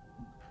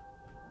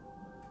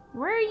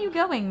 Where are you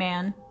going,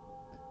 man?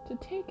 To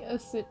take a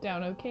sit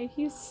down, okay?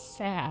 He's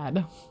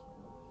sad.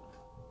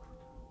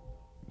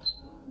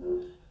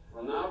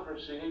 We'll now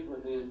proceed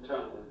with the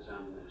internal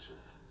examination.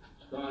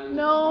 Starting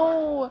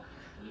No!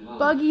 with the heart.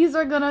 Buggies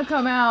are gonna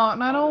come out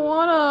and I don't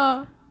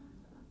wanna.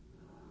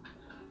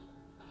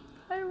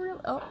 I really.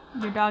 Oh,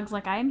 Your dog's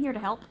like, I am here to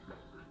help.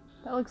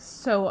 that looks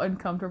so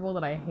uncomfortable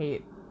that I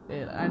hate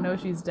it. I know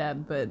she's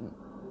dead, but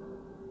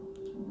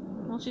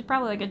Well, she's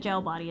probably like a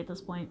gel body at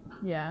this point.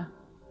 yeah.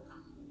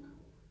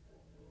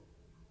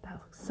 That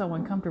looks so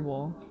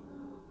uncomfortable.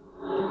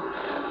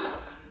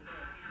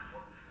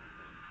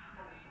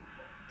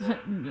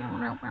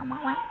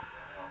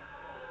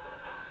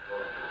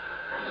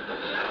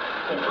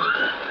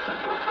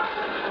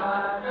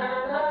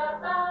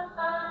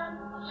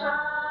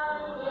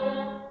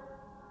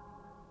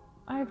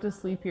 I have to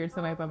sleep here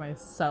tonight by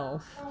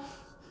myself.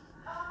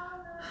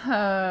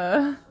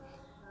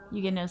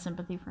 You get no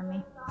sympathy from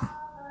me.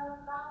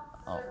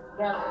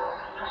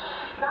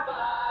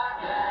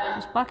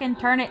 Just fucking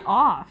turn it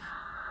off.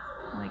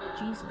 Like,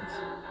 Jesus.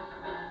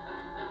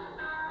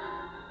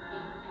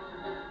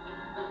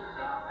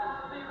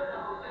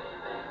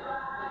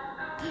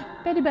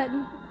 Belly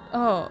button.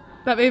 Oh,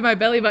 that made my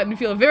belly button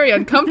feel very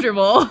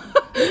uncomfortable.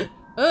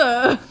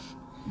 Ugh.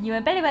 You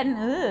went belly button.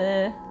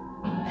 Ugh.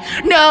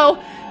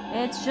 No!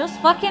 It's just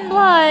fucking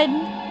blood.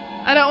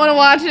 I don't want to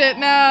watch it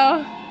now.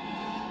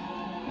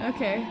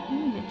 Okay.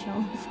 You need to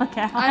chill the fuck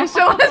out. I just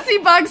don't want to see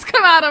bugs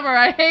come out of her.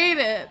 I hate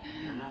it.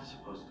 You're not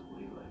supposed to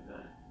bleed like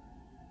that,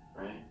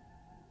 right?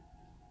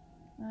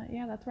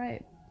 Yeah, that's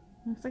right.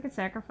 Looks like a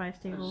sacrifice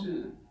I've table. seen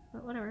it,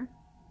 But whatever.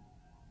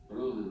 but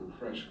only in a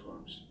fresh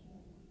corpse.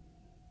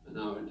 An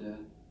hour dead,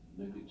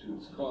 maybe two.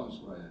 It's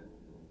caused by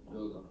a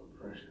buildup of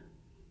pressure.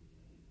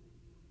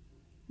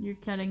 You're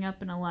cutting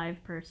up an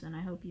alive person,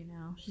 I hope you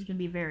know. She's gonna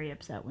be very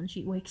upset when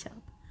she wakes up.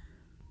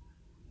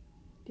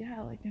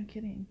 Yeah, like no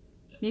kidding.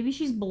 Maybe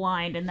she's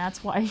blind and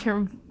that's why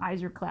her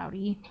eyes are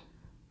cloudy.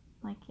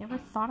 Like, you ever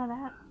thought of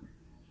that?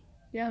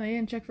 Yeah, they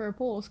didn't check for a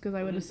pulse because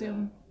I would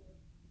assume.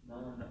 No,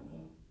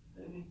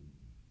 baby.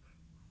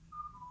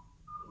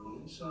 On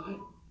the inside?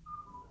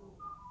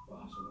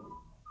 Possible.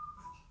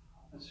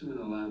 Let's see what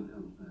the lab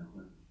comes back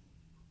with.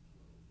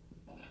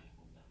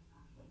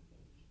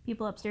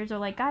 People upstairs are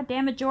like, God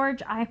damn it,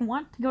 George, I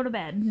want to go to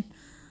bed.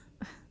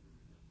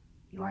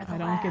 You are the I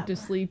don't get to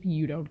sleep.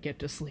 You don't get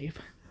to sleep.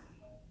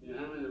 You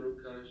hand me the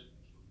root cutters?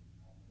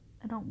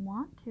 I don't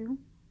want to.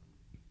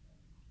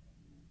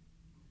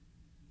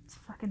 It's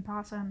fucking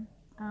possum.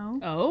 Oh.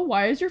 Oh,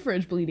 why is your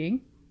fridge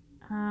bleeding?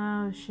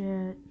 Oh,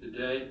 shit.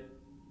 Today,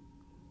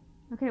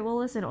 Okay, well,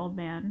 listen, old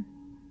man.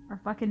 Our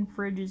fucking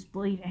fridge is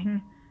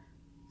bleeding.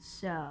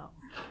 So.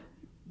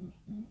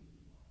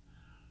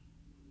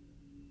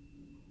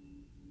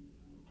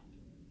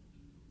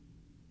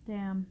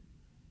 Damn.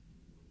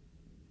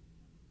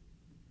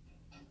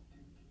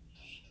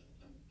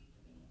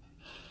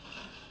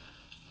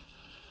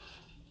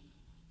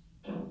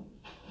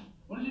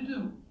 what did you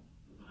do?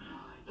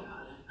 I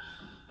got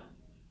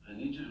it. I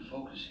need you to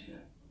focus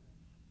here.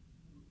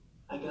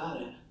 I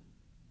got it.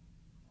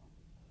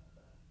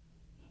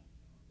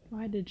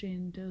 Why did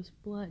Jane Doe's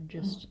blood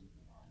just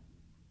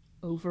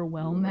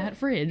overwhelm that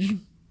fridge?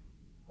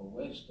 A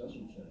waste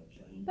doesn't fit a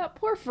flame. That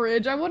poor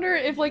fridge. I wonder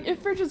if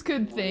if fridges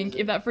could think,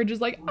 if that fridge is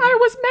like, I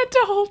was meant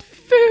to hold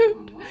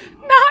food,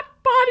 not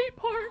body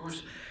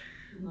parts.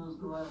 Those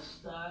go out of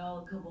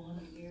style a couple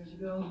hundred years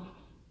ago.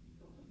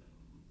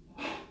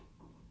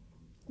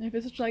 And if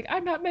it's just like,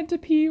 I'm not meant to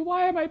pee,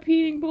 why am I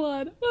peeing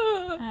blood?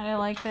 Ah. I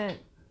like that.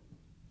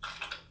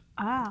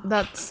 Ah.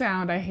 That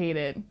sound, I hate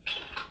it.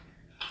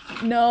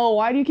 No,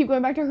 why do you keep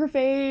going back to her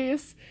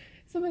face?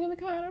 Something in the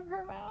corner of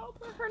her mouth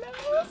or her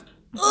nose.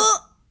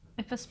 Ugh.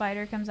 If a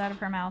spider comes out of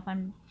her mouth,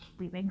 I'm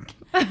leaving.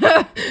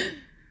 Not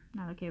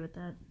okay with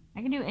that.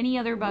 I can do any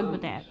other bug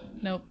but that.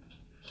 Nope.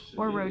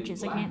 Or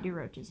roaches. I can't do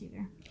roaches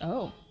either.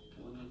 Oh.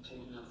 When you're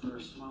taking her for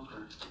a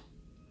smoker.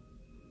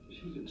 She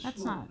can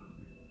That's smoke not.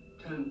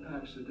 10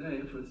 packs a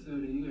day for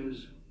 30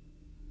 years.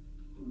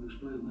 Let me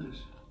explain this.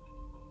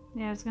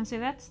 Yeah, I was gonna say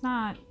that's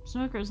not.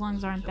 Smokers'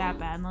 lungs aren't that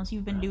bad unless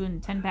you've been doing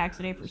 10 packs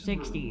a day for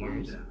 60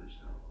 years. Damage,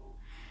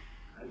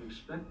 though. I'd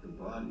expect the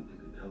body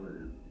to be covered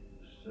in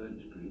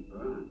third-degree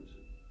burns.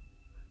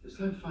 It's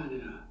like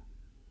finding a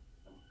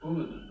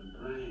bullet in the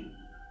brain,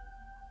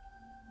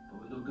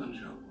 but with no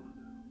gunshot wound.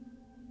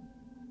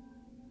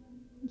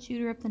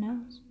 Shoot her up the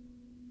nose.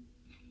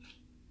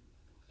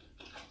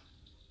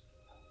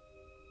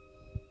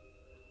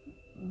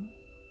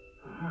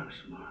 Her heart's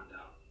marked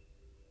out,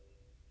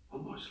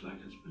 almost like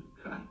it's been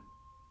cut.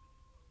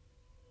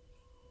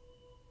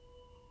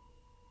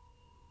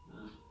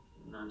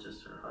 Not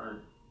just her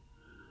heart.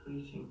 What do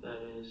you think that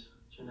is?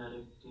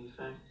 Genetic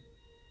defect?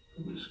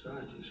 Could be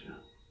scar tissue.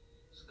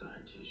 Scar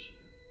tissue.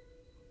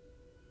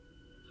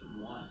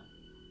 From what?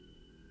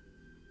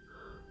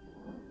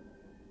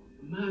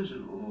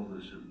 Imagine all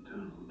this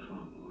internal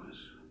trauma was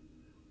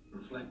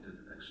reflected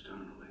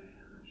externally.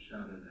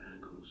 Shattered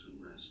ankles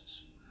and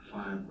wrists,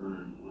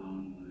 fire-burned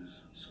lungs,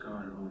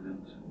 scarred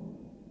organs.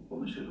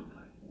 What would she look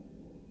like?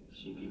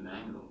 She'd be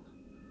mangled.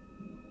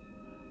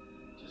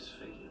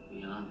 Disfigured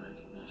beyond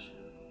recognition.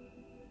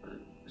 But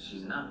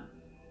she's not.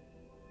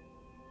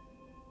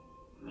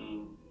 I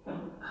mean,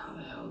 how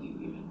the hell do you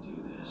even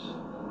do this?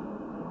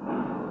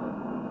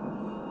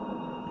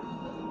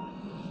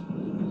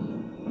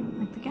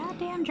 Like the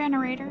goddamn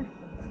generator.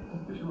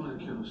 If you want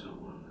to kill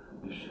someone,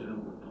 you shoot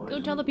them with poison.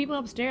 Go tell the people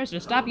upstairs to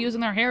stop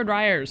using their hair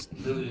dryers. A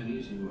million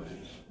easy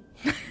ways.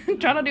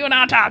 Trying to do an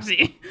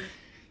autopsy.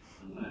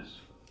 Unless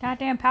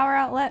Goddamn power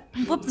outlet.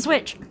 Flip the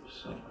switch.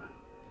 suffer.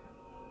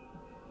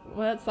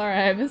 What? Sorry,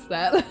 I missed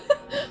that.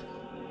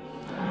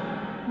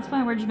 That's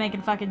fine, we're just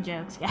making fucking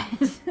jokes,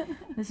 guys.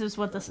 This is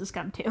what this has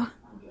come to. I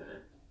get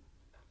it.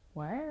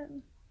 What?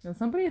 Is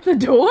somebody at the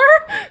door?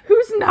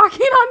 Who's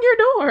knocking on your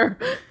door?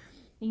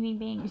 Bing, bing,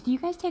 bing. Do you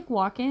guys take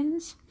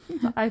walk-ins?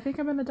 I think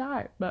I'm gonna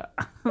die, but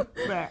I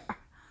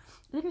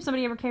think if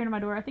somebody ever came to my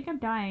door, I think I'm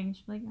dying.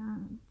 She's like,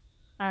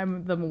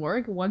 I'm the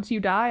morgue. Once you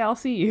die, I'll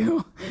see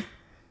you.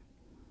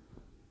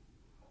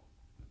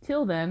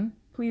 Till then,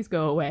 please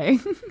go away.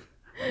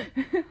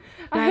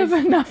 I have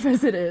Guys. enough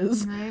as it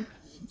is. right?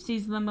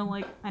 Sees them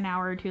like an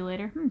hour or two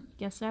later.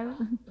 Guess they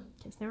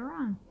were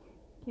wrong.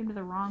 Came to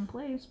the wrong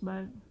place,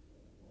 but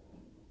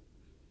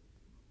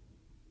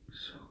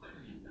So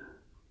clean.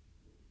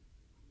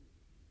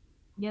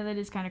 yeah, that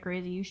is kind of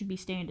crazy. You should be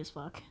stained as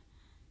fuck.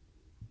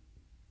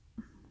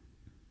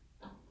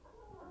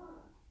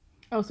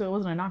 Oh, so it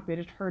wasn't a knock, they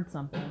just heard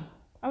something.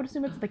 I would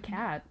assume it's the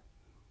cat.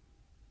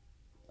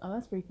 Oh,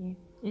 that's freaky.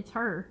 It's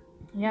her.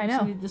 Yeah, I You know.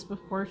 see the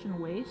disproportionate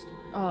waist.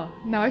 Oh,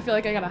 now I feel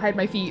like I gotta hide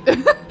my feet.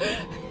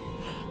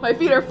 My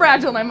feet are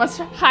fragile and I must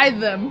hide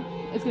them.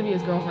 It's gonna be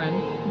his girlfriend.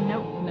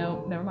 Nope.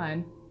 No, never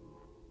mind.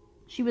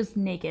 She was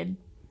naked.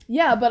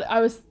 Yeah, but I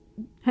was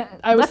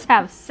Let's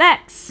have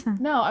sex.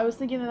 I was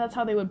thinking that that's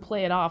how they would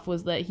play it off,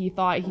 was that he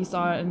thought he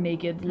saw a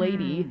naked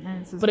lady,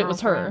 And it's his but it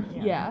was her.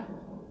 girlfriend, Yeah.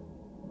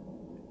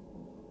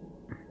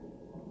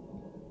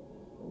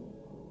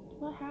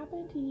 What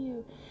happened to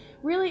you?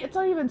 Really, it's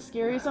not even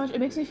scary so much. It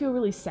makes me feel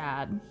really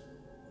sad.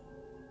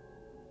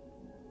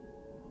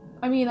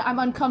 I mean, I'm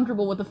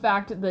uncomfortable with the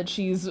fact that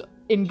she's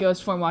in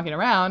ghost form walking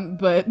around,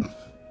 but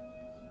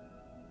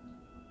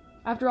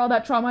after all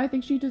that trauma, I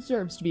think she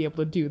deserves to be able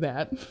to do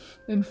that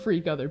and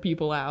freak other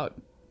people out.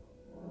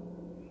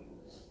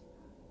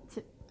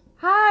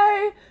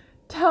 Hi,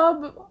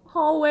 tub,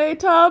 hallway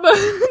tub,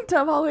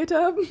 tub, hallway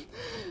tub.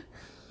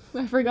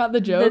 I forgot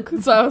the joke,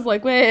 so I was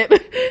like, wait.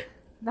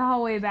 The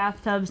hallway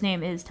bathtub's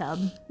name is Tub.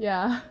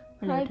 Yeah.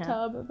 Hello, Hi, tub.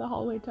 tub, the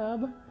hallway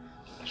tub.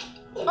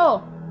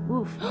 Oh,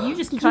 Oof. You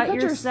just Did you cut cut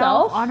yourself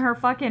yourself? on her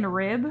fucking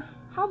rib?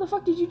 how the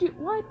fuck did you do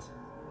what?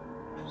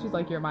 She's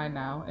like, you're mine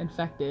now.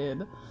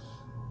 Infected.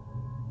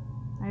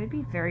 I would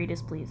be very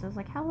displeased. I was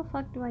like, how the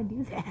fuck do I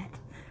do that?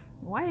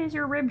 Why is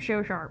your rib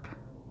so sharp?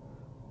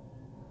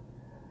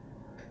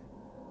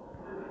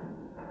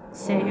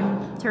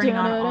 Same. Turning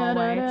on all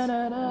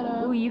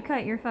lights. Ooh, you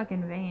cut your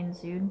fucking veins,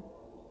 dude.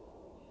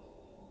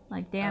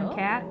 Like, damn Oh.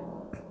 cat.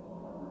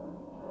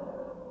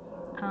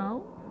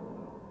 Oh?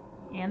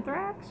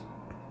 Anthrax?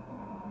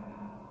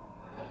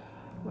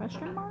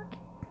 Question mark?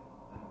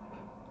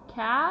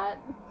 Cat?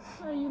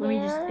 Are you Let me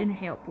just there?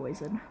 inhale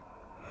poison.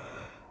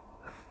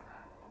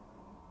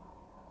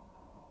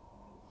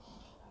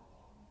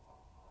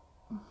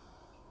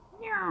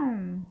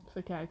 Meow. If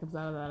a cat comes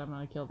out of that, I'm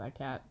gonna kill that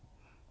cat.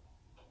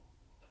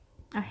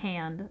 A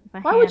hand. If a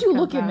Why would hand you comes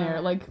look in out there?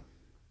 of Like,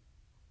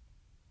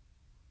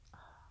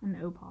 an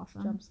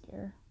opossum. jump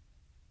scare.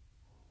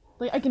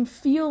 Like, I can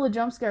feel the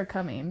jump scare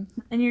coming.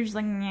 And you're just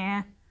like,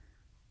 nah.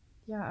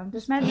 Yeah, I'm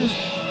Just just imagine.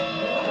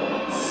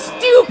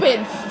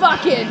 stupid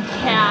fucking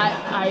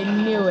cat. I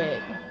knew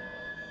it.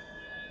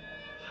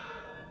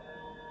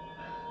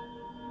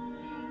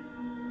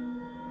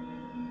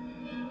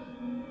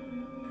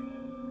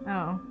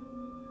 Oh,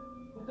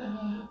 What the hell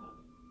happened?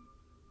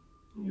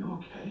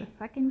 You okay?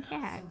 fucking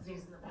cat.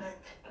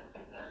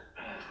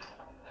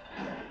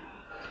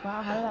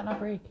 Wow, how did that not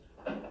break?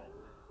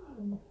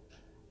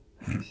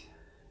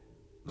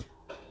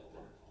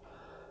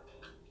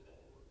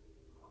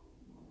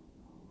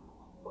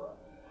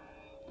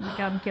 Like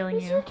I'm killing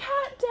Is you. your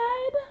cat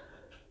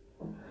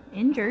dead?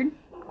 Injured,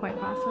 quite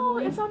No,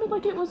 possibly. it sounded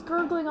like it was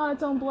gurgling on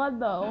its own blood,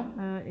 though.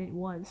 It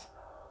was.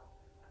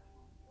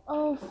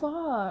 Oh,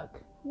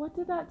 fuck. What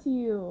did that to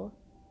you?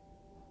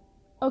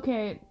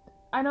 Okay,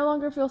 I no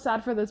longer feel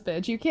sad for this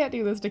bitch. You can't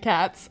do this to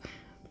cats.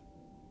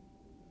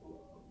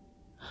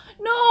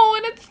 No,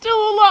 and it's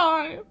still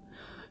alive.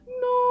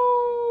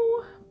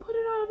 No. Put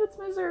it out of its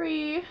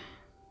misery.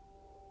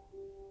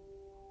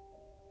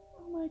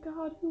 Oh my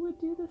god, who would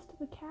do this to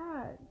the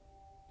cat?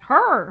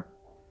 Her.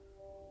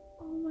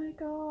 Oh my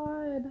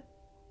god.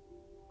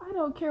 I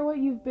don't care what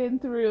you've been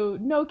through.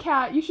 No,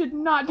 cat, you should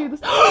not do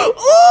this. Oh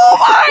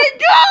my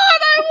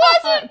god, I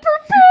wasn't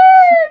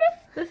prepared!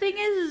 The thing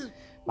is,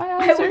 My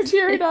eyes are was-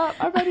 tearing up.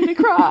 I'm ready to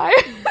cry.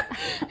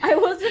 I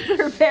wasn't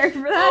prepared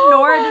for that, Oh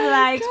nor my did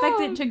I expect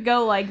God. it to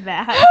go like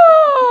that.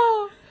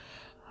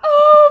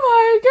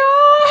 Oh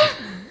my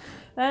god!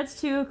 That's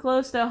too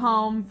close to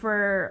home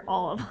for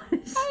all of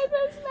us. I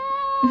miss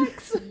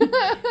Max!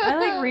 I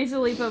like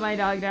recently put my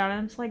dog down and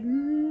I'm just like,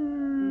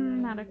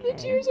 not okay. The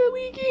tears are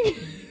leaking.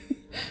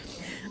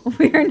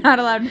 We are not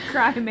allowed to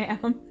cry,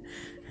 ma'am.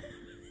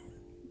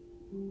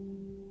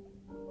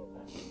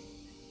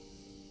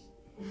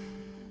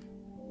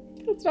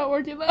 It's not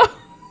working though.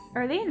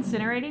 Are they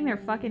incinerating their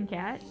fucking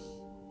cat?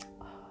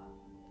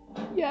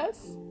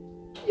 Yes.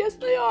 Yes,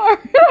 they are.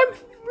 I'm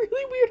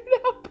really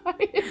weirded out by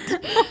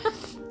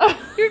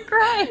it. You're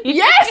crying.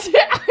 Yes,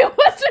 I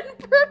wasn't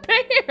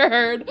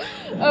prepared.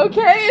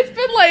 Okay, it's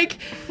been like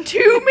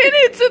 2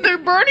 minutes and they're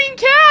burning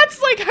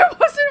cats. Like, I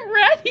wasn't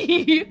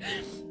ready.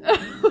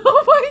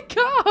 Oh my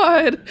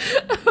god.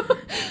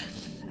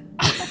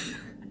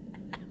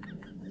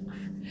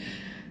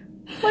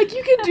 Like,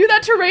 you can do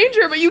that to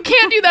Ranger, but you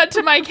can't do that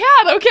to my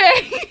cat,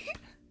 okay?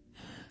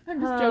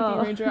 I'm just joking,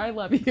 Oh. Ranger. I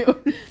love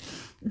you.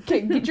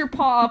 Okay, get your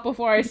paw up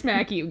before I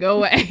smack you. Go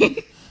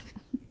away.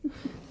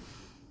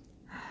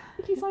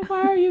 He's like,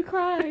 why are you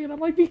crying? And I'm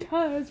like,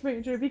 because,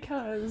 Ranger,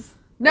 because.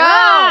 No!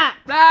 Ah!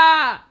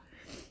 Ah!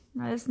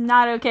 I was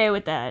not okay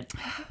with that.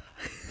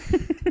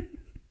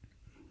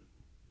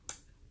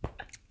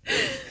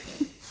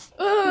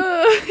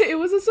 It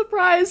was a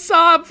surprise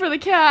sob for the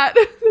cat.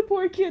 The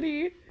poor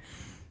kitty.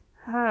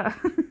 Uh,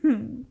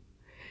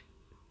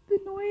 The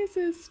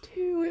noises,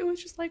 too. It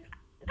was just like...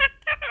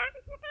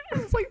 I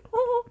was like,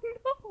 oh,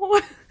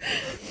 no.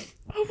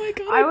 Oh, my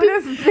God. I would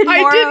have been I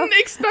more. didn't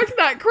expect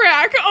that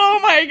crack. Oh,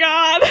 my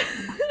God.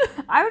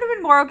 I would have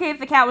been more okay if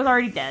the cat was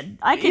already dead.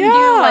 I can do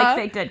Yeah. like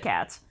fake dead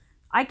cats.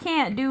 I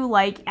can't do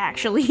like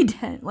actually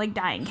dead, like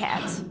dying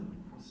cats.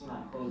 Let's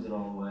not close it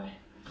all the way.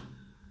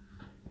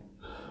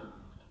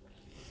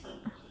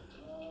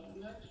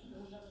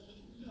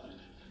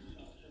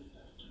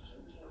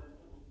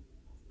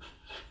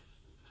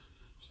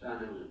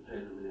 Stanley was a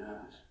pain in the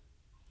ass.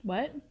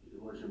 What?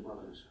 It was your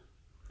mother's.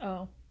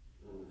 Oh.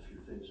 There were a few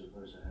things of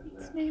hers I had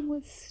His left. name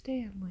was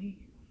Stanley.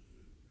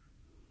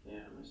 Yeah,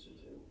 I miss you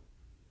too.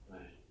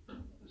 Right.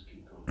 Let's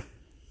keep going.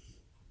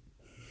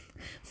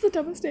 It's the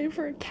dumbest name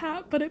for a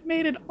cat, but it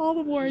made it all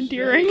the more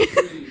endearing.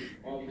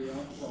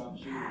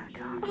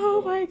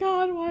 Oh my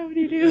god, why would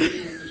you do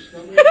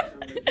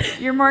this?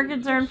 You're more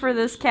concerned for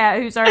this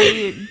cat who's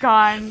already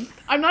gone.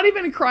 I'm not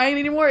even crying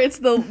anymore. It's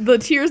the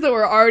tears that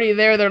were already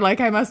there. They're like,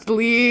 I must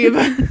leave.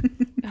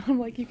 I'm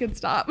like, you can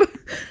stop.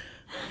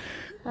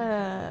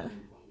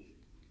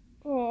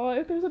 Oh,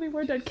 if there's any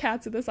more dead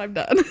cats in this, I'm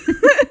done.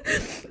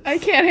 I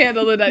can't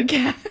handle the dead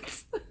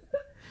cats.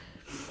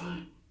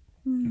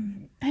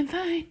 I'm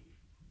fine.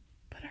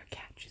 But our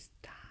cat just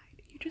died.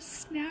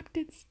 snapped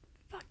its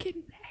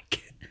fucking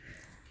neck.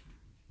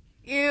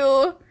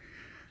 Ew.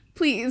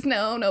 Please,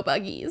 no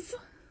buggies.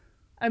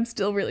 I'm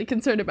still really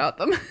concerned about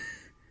them.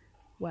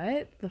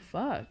 What the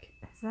fuck?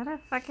 Is that a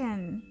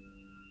fucking...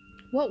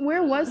 What?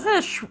 Where was Is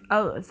that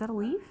is that a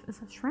leaf? Is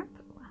that shrimp?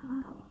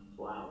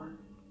 Flower?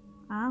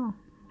 Oh.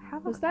 How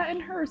the... Was that in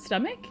her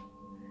stomach?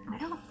 I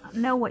don't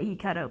know what he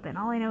cut open.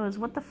 All I know is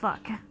what the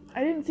fuck.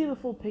 I didn't see the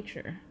full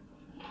picture.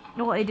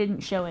 Well, it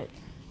didn't show it.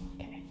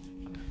 Okay,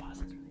 I'm gonna pause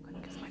this really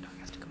quick because my dog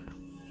has to go now.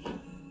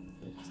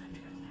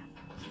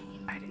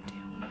 I do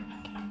too.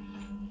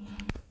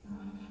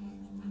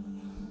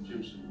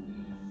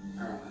 Jimson,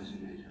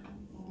 paralyzing agent.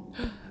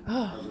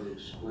 A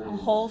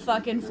whole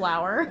fucking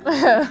flower?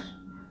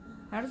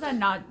 How does that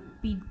not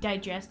be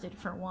digested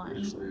for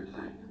one?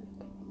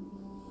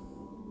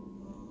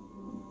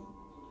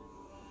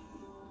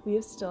 We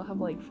still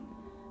have like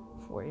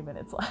 40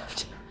 minutes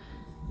left.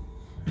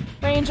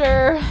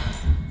 Ranger!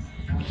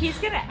 He's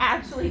gonna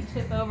actually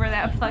tip over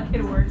that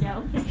fucking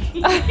workout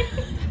machine.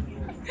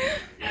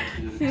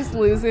 He's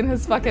losing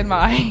his fucking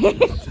mind.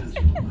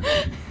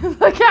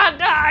 The cat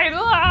died!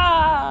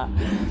 Ah!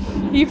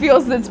 He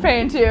feels its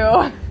pain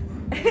too.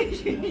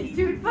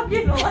 Dude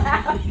fucking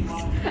laughs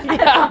at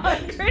Yeah.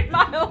 100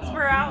 miles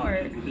per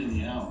hour. Within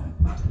the hour.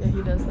 Yeah,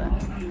 he does that.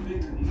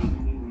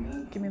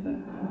 Give me the...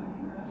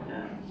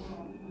 Yeah.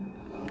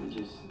 We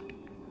just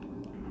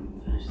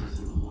finish this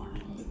in the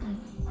morning.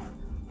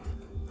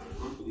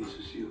 Mark needs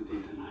to seal the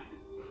deal tonight.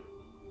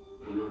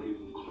 We're not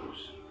even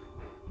close.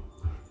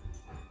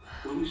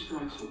 When we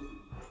start something,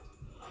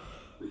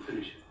 we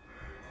finish it.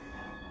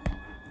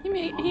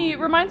 He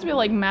reminds me of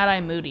like Mad Eye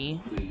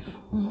Moody. Leave.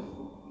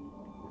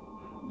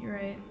 You're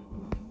right.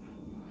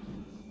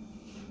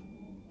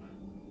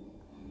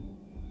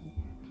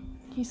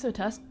 He's so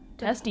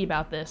testy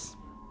about this.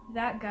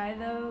 That guy,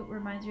 though,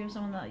 reminds me of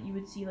someone that you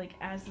would see, like,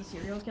 as the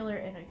serial killer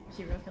in a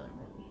serial killer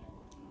movie.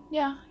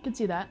 Yeah, I could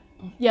see that.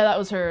 Yeah, that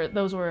was her.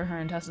 Those were her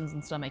intestines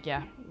and stomach.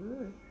 Yeah.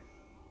 Ooh.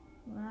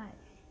 Right.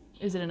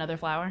 Is it another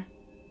flower?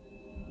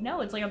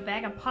 No, it's like a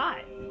bag of pot.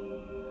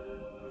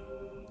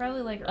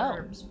 Probably like Oh.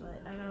 herbs,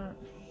 but I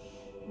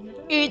don't... Is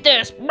it Eat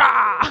this!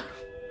 Rah!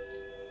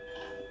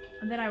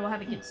 And then I will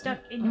have it get stuck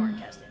in your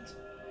intestines. Is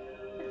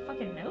that a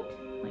fucking note?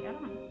 Like, I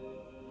don't know.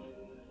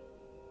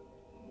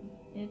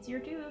 It's your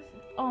tooth.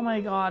 Oh my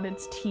god,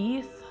 it's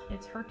teeth.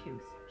 It's her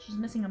tooth. She's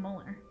missing a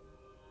molar.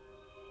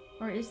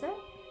 Or is that?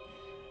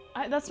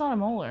 That's not a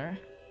molar.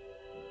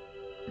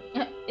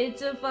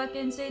 It's a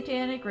fucking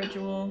satanic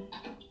ritual.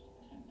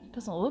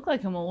 Doesn't look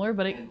like a molar,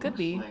 but it could looks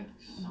be. like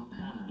some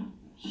kind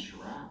of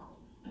shroud.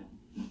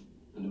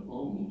 And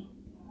old.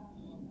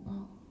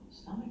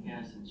 Stomach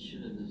acid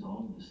should have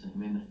dissolved this thing. I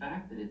mean, the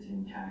fact that it's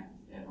intact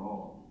at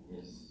all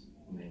is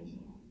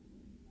amazing.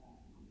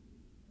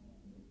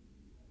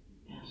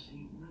 Yeah,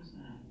 see, what is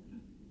that?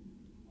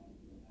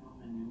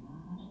 Roman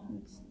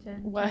numerals? It's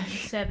 10 What? times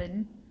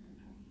 7.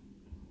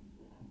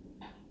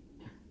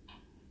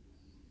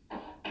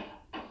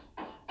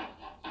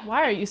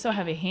 Why are you so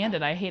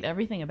heavy-handed? I hate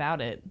everything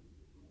about it.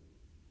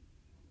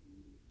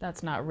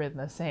 That's not written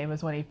the same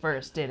as when he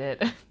first did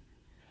it.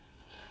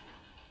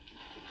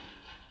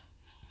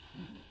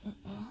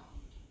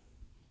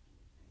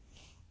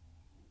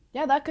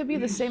 Yeah, that could be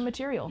the same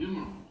material.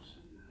 Numerals.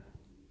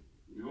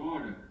 The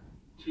order,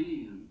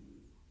 T and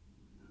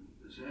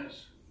this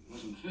S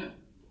wasn't fit.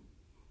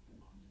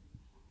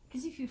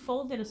 Because if you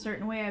fold it a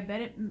certain way, I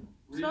bet it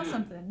spells Yeah.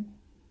 something.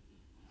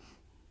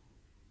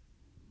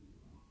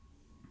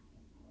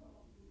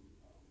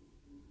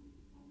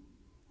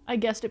 I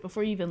guessed it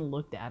before you even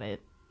looked at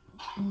it.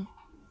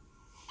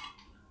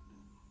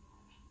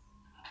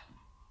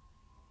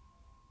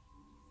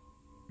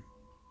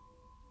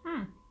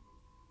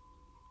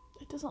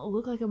 It doesn't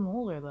look like a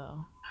molar,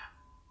 though.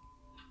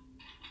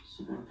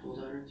 Someone pulled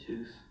out her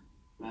tooth,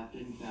 wrapped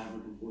it in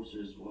fabric, and forced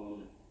her to swallow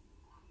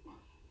it.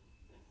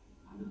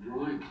 The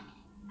drawing.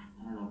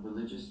 I don't know,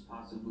 religious,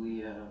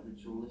 possibly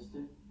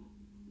ritualistic.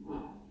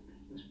 Well,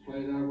 let's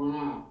play that one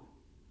out.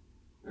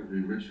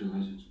 Every ritual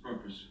has its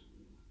purpose.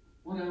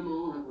 What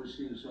MO have we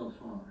seen so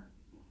far?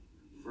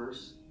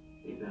 First,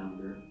 they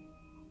bound her,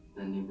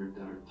 then they ripped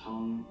out her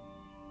tongue,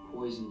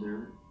 poisoned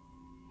her,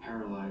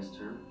 paralyzed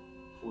her,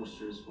 forced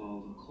her to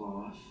swallow the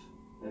cloth,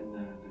 then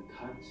the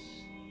cuts,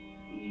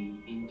 the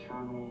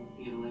internal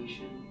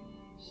mutilation,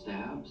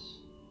 stabs.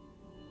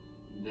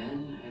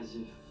 Then, as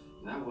if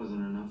that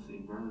wasn't enough, they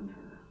burned her.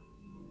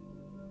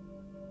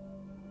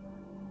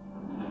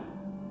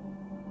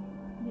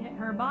 Yeah,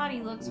 her body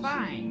looks It was a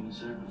fine. human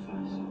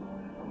sacrifice.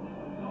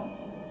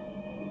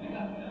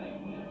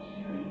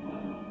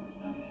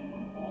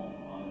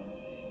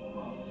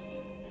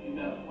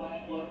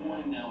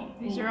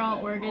 These are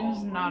all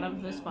organs not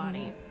of this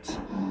body.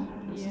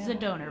 This is a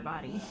donor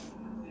body.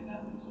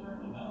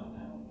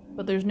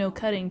 But there's no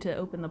cutting to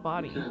open the You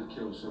body. can't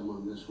kill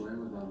someone this way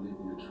without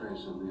leaving a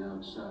trace on the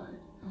outside.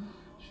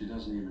 She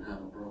doesn't even have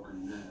a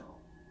broken nail.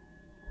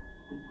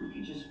 If we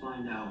could just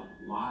find out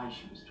why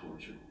she was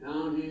tortured.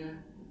 Down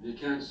here, if you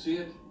can't see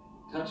it,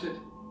 touch it,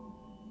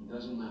 it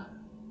doesn't matter.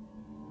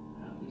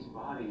 These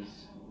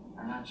bodies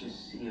are not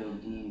just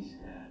CODs,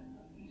 Dad.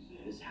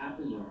 This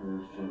happened to her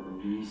for a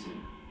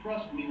reason.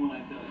 Trust me when I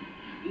tell you,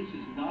 this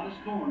is not a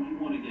storm you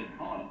want to get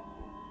caught in.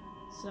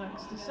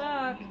 Sucks to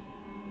suck.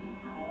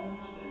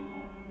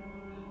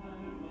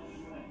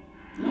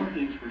 One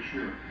thing's for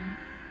sure,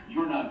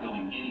 you're not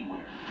going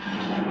anywhere.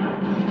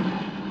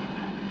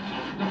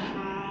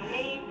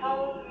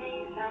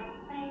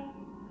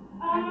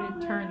 I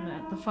would turn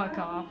that the fuck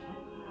off.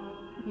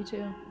 Me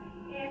too.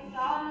 It's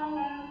all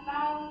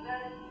about the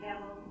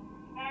devil,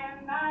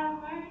 and I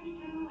learned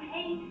to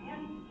hate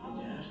him so.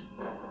 Dad,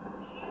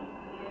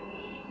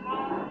 He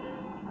causes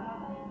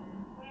trouble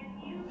when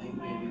you I think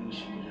maybe we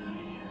should get out of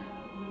here.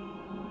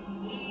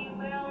 He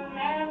will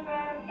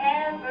never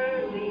ever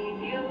leave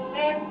you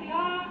if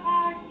your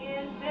heart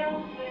is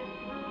filled with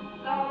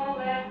truth. So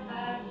let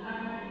the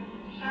sun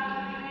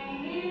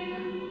shine in.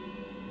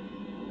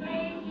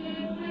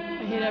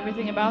 I hate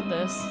everything about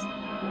this.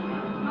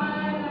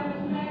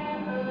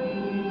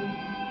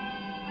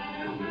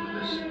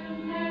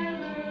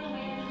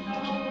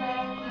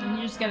 And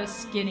you just got a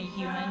skinny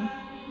human.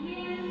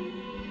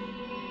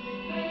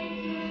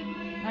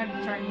 I've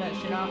turned that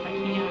shit off. I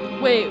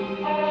can't. Wait,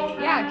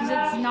 Yeah, because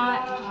it's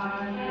not.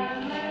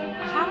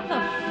 How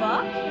the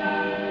fuck?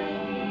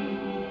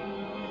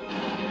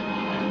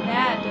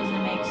 That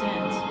doesn't make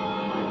sense.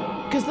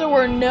 because there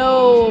were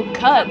no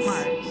cuts.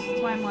 Marks.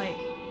 That's why I'm like,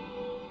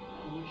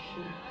 Are you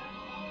sure?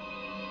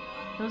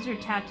 those are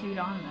tattooed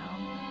on though.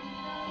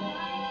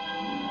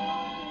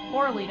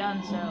 Poorly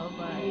done so,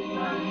 but.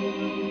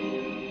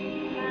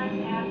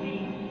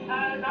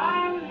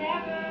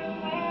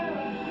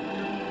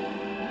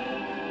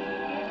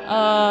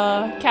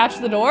 Catch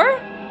the door,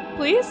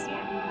 please.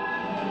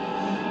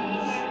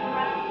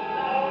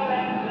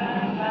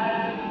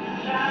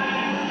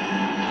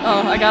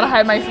 Oh, I gotta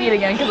hide my feet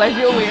again because I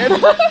feel weird.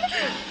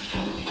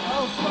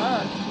 Oh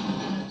fuck.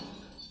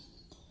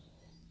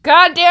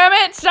 God damn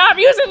it! Stop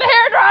using the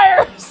hair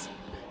dryers.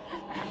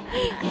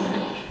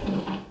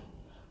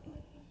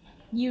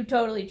 You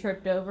totally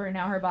tripped over and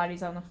now her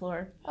body's on the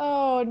floor.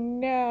 Oh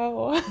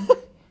no!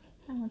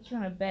 I want you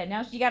on a bed.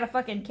 Now she got a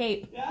fucking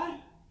cape.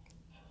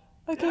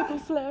 A cape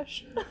of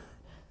flesh.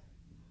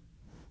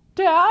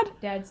 Dad?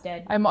 Dad's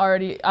dead. I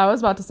was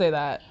about to say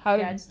that. How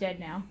did? Dad's dead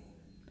now.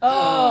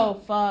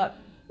 Oh fuck.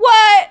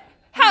 What?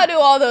 How do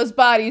all those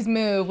bodies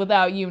move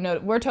without you know?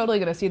 We're totally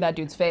gonna see that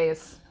dude's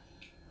face.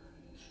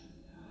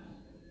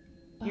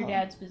 Your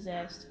dad's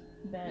possessed.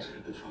 Bet. Let's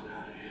get the fuck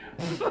out of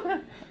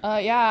here.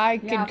 Yeah, I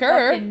Yeah,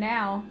 concur. fucking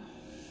now.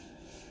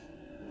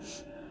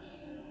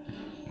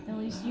 At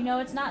least you know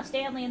it's not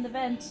Stanley in the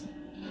vents.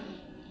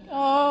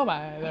 Oh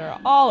my, they're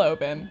all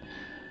open.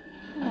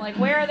 I'm like,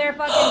 where are their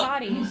fucking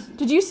bodies?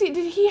 Did you see?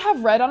 Did he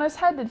have red on his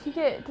head? Did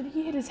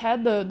he hit his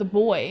head? The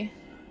boy.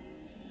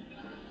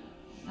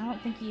 I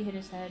don't think he hit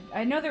his head.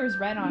 I know there was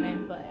red on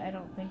him, but I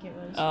don't think it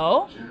was.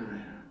 Oh.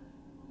 Generator.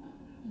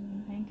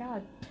 Thank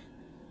God.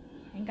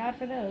 Thank God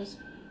for those.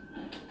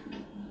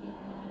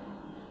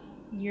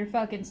 You're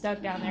fucking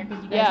stuck down there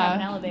because you guys have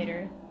an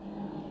elevator.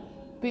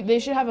 But they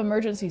should have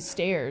emergency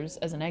stairs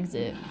as an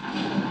exit.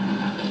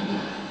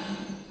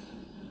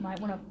 Might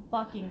want to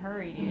fucking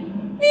hurry,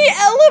 dude. The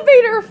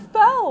elevator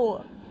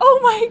fell. Oh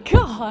my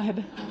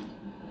god.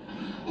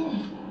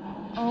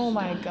 Oh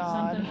my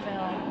god. Something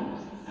fell.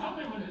 Help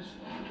me with this!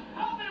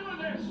 Help me with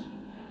this!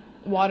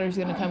 Water's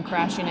gonna come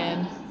crashing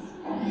in.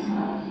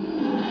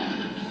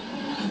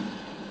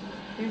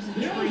 There's a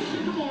tree.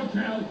 Come on,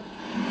 pal!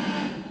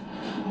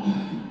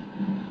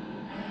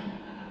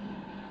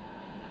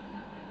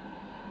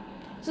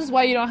 This is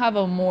why you don't have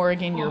a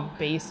morgue in your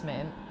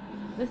basement.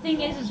 The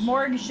thing is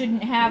morgues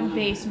shouldn't have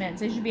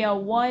basements. It should be a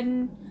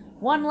one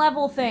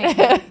level thing.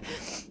 And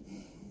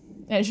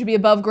it should be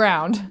above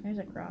ground. There's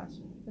a cross.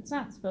 It's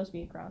not supposed to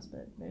be a cross,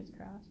 but there's a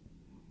cross.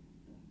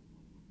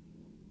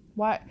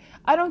 Why?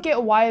 I don't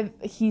get why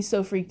he's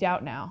so freaked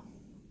out now.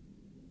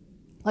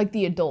 Like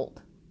the adult.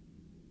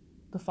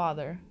 The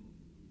father.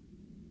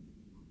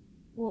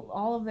 Well,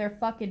 all of their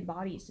fucking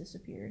bodies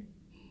disappeared.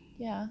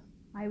 Yeah.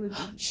 I would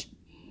be. Shh.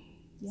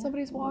 Yeah.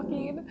 Somebody's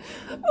walking.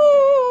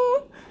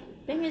 Oh.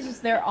 Thing is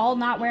they're all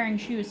not wearing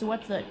shoes, so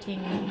what's the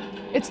ting?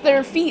 It's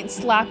their feet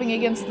slapping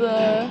against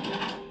the...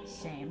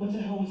 Same. What the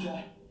hell was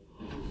that?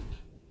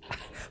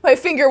 My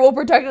finger will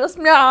protect us.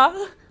 Nah.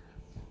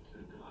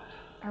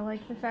 I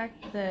like the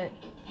fact that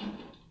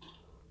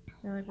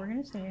they're like, we're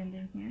gonna stay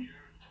in here.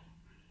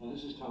 Well,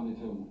 this is Tommy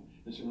Tillman.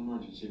 It's an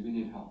emergency. We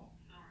need help.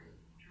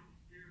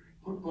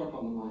 Put Buck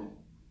on the line.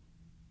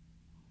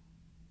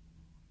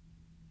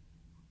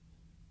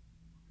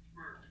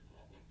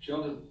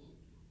 Sheldon,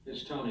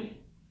 it's Tony.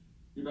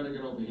 You better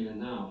get over here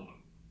now.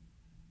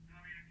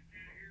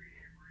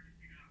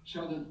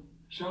 Sheldon,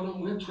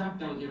 we're trapped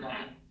down here, buddy.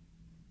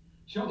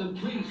 Sheldon,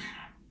 please.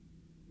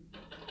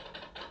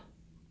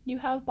 You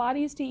have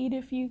bodies to eat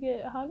if you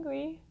get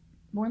hungry.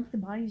 More than the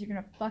bodies are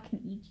gonna fucking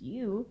eat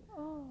you.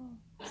 Oh,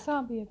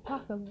 zombie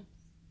apocalypse.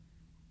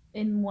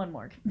 In one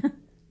morgue.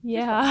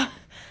 Yeah.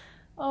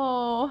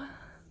 Oh.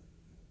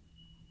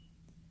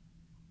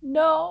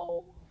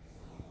 No.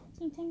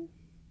 Ting ting.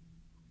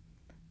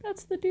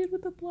 That's the dude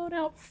with the blown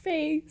out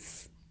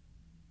face.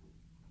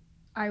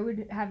 I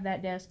would have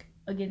that desk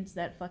against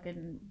that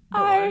fucking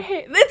door. I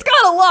hate. It's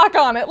got a lock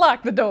on it.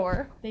 Lock the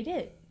door. They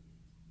did.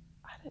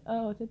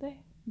 Oh, did they?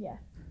 Yeah.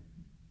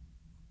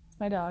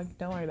 My dog.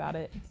 Don't worry about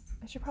it.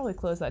 I should probably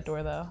close that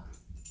door though.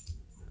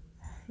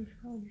 You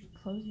should probably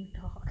just close your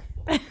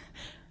dog.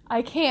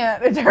 I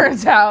can't. It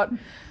turns out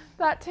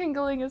that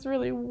tingling is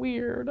really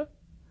weird.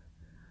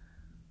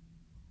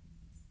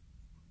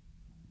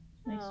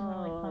 Makes me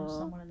want to like punch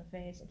someone in the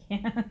face. I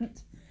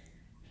can't.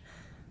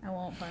 I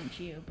won't punch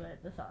you,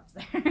 but the thought's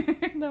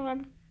there. No,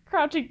 I'm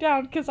crouching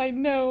down because I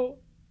know.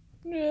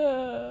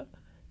 No.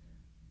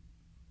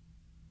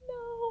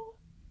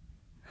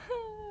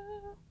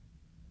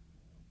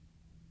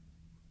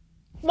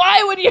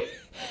 Why would you?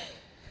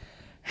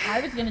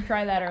 I was gonna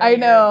try that earlier. I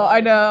know. but I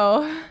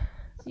know.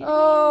 See,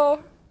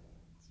 Oh.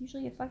 It's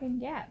usually a fucking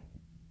gap.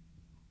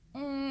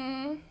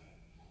 Mm.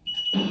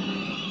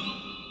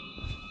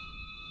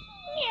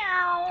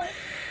 Meow.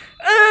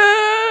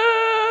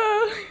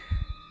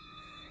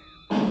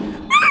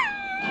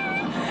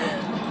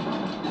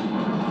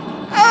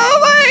 Oh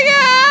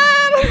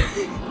my god!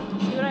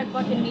 See what I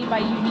fucking mean by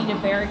you need to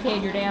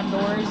barricade your damn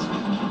doors? This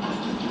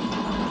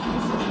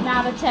is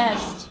not a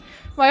test.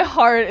 My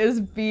heart is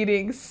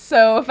beating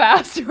so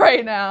fast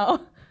right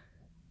now.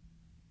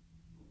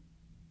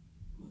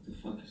 What the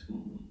fuck is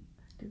going on?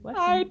 Dude, what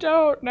I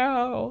don't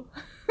know.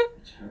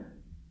 It's her.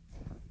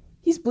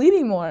 He's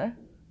bleeding more.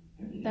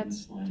 Everything That's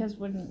is fine. because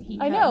when he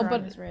I cut know, her but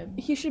on his rib.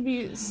 he should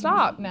be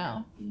stopped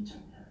now. Into her.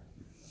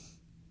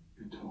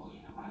 You're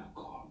talking about a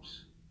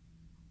corpse.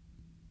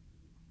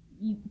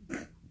 You...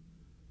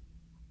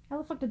 How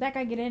the fuck did that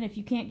guy get in if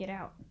you can't get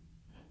out?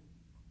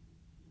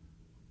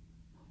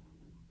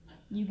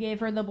 You gave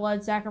her the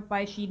blood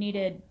sacrifice she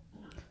needed.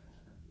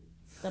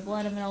 The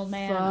blood of an old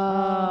man.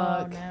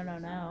 Oh,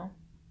 Fuck. no.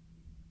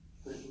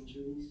 Her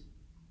injuries,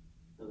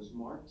 those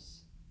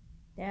marks.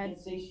 I Dad.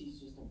 can't say she's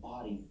just a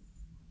body.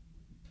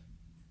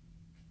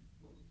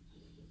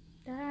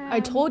 Dad.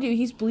 I told you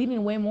he's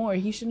bleeding way more.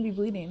 He shouldn't be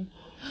bleeding.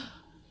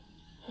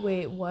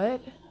 Wait,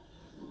 what?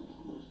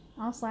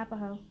 I'll slap a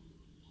hoe.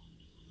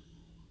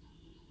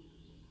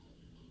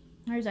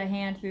 There's a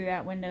hand through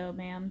that window,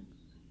 ma'am.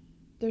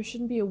 There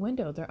shouldn't be a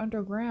window. They're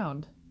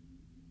underground.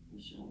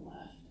 We should have left.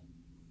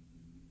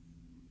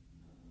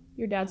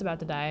 Your dad's about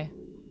to die.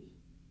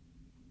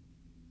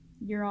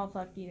 You're all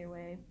fucked either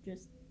way.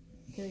 Just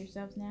kill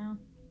yourselves now.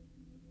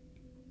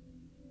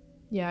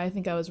 Yeah, I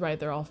think I was right.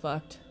 They're all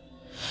fucked.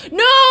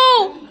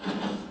 No!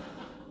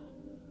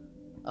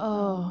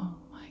 Oh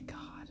my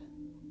god.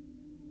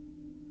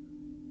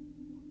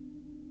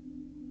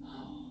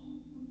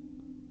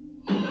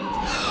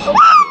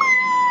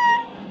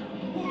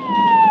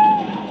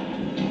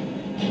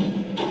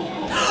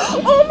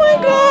 Oh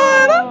my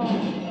god!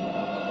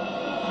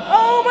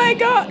 Oh my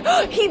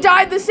god! He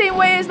died the same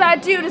way as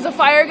that dude. Is a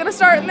fire gonna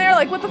start in there?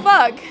 Like, what the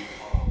fuck?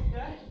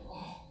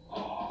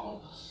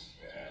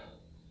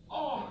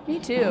 Me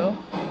too.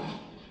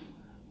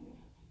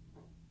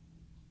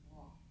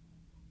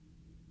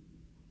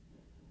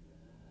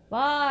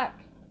 Fuck.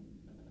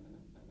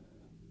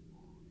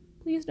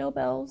 Please no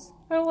bells.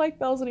 I don't like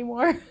bells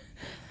anymore.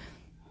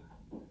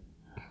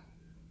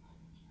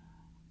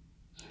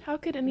 How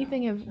could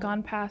anything have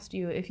gone past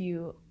you if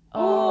you...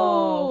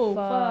 Oh,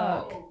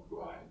 fuck.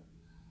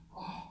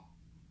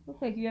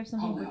 Looks like you have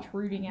something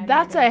protruding out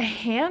That's of a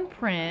your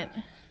handprint.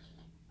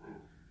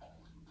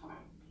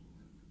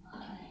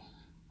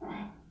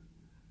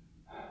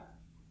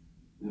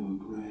 They were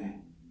gray.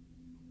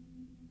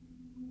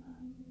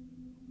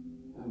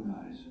 Her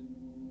eyes.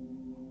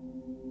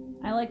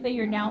 I like that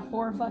you're now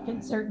for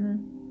fucking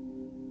certain.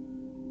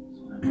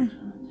 That's what I've been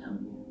trying to tell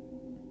you.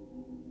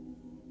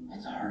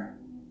 It's her.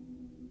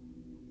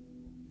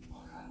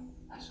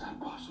 That's not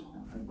possible.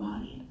 Her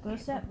body. Go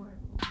set. Those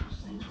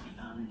things we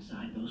found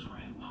inside, those were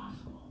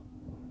impossible.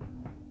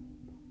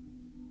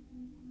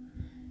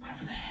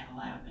 Whatever the hell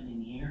happened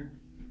in here,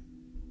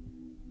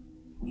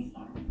 we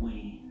thought a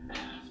way that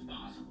was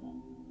possible.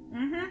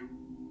 Mm-hmm.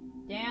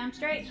 Damn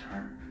straight. It's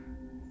her.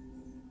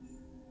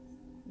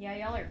 Yeah,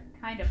 y'all are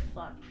kind of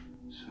fucked.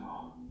 So,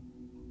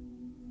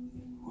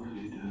 what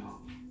did he do?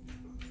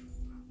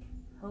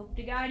 Hope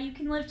to God you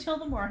can live till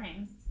the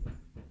morning.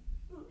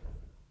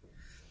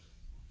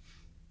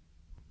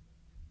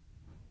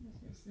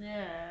 This is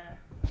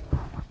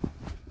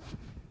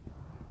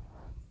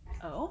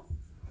Oh?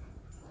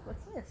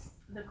 What's this?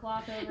 the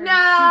cloth over No!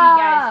 Shooty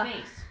guy's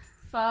face.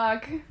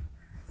 Fuck.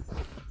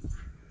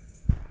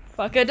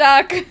 Fuck a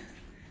duck.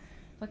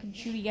 Fucking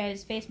Shooty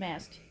guy's face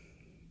mask.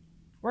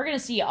 We're gonna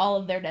see all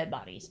of their dead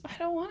bodies. I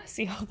don't want to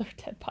see all their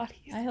dead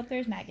bodies. I hope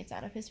there's maggots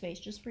out of his face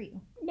just for you.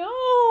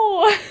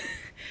 No.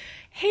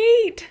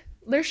 Hate.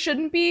 There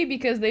shouldn't be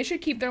because they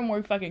should keep their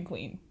morgue fucking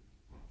clean.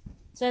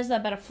 Says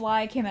that, but a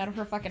fly came out of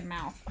her fucking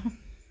mouth.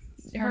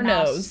 Her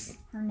nose.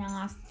 Her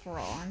nostril.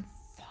 I'm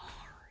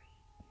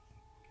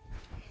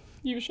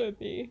You should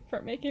be for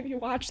making me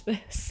watch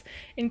this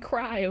and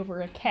cry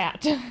over a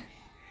cat.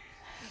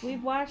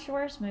 We've watched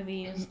worse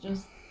movies,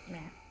 just meh.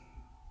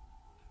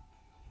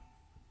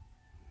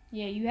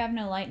 Yeah, you have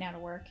no light now to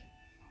work.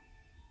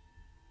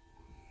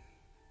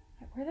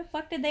 Where the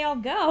fuck did they all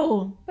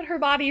go? But her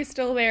body is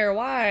still there.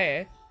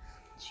 Why?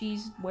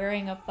 She's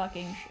wearing a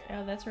fucking...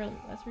 oh, that's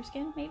her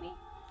skin, maybe?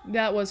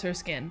 That was her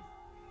skin.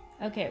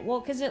 Okay,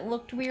 well, because it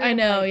looked weird. I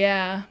know, like,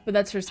 yeah. But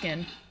that's her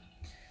skin.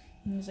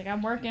 He's like,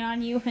 I'm working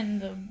on you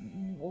and the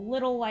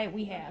little light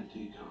we have.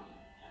 Everything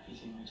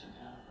we took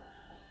out of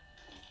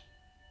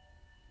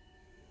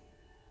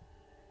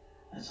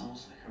her. It's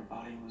almost like her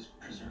body was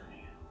preserving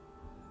it.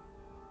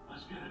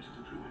 Let's get her to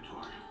the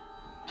crematorium.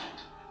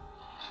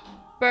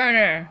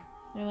 Burner.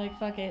 They're like,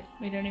 fuck it.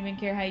 We don't even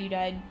care how you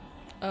died.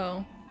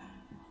 Oh.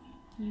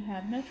 You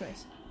have no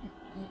choice.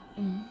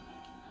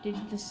 Did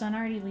the son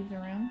already leave the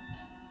room?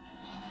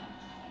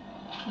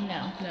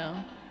 No.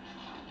 No.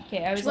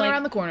 Okay, I was She went like...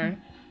 around the corner.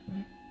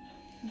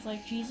 I was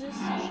like, Jesus?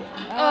 Shit.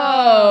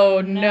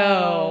 Oh,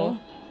 no.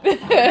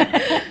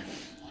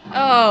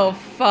 Oh,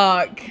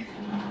 fuck.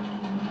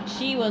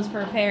 She was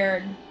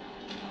prepared.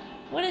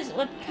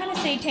 What kind of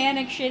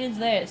satanic shit is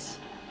this?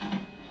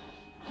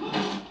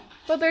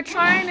 But they're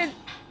trying to...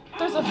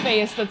 There's a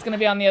face that's gonna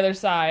be on the other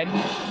side.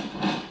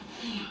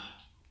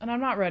 And I'm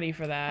not ready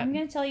for that. I'm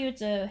gonna tell you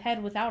it's a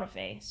head without a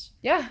face.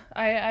 Yeah,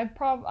 I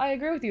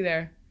agree with you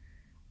there.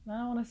 I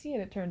don't want to see it,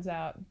 it turns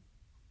out.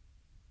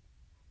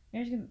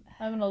 I'm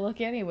gonna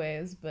look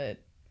anyways,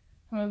 but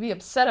I'm gonna be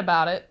upset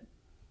about it.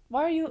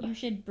 Why are you... You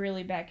should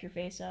really back your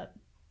face up.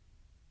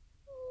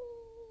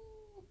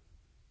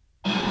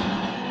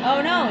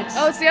 Oh no,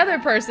 it's the other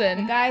the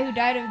person. guy who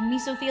died of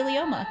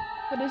mesothelioma.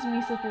 What is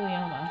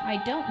mesothelioma?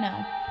 I don't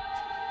know.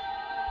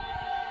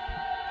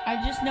 I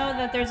just know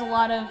that there's a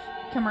lot of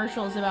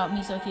commercials about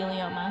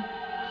mesothelioma.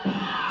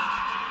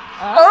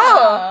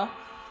 Oh!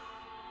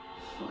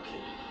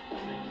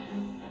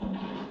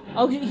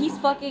 Oh, he's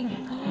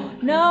fucking...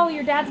 No,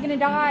 your dad's gonna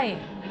die.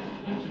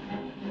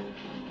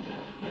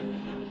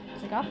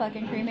 It's like, I'll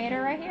fucking cremate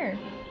her right here.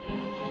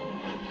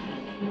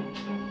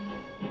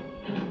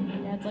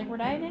 Dad's like, we're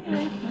dying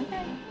anyway.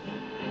 Okay.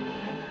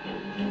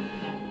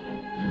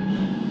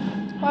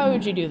 Why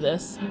would you do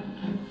this?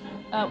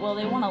 Well,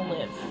 they want to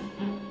live.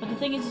 But the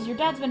thing is your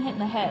dad's been hit in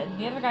the head.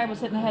 The other guy was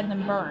hit in the head and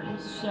then burned.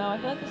 So I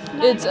feel like this is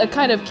not... It's a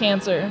kind of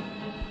cancer.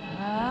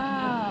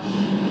 Ah.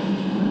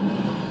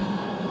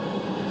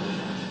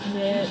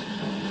 Shit.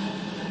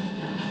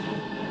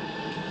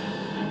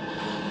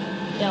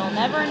 They'll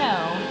never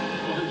know.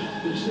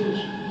 This is...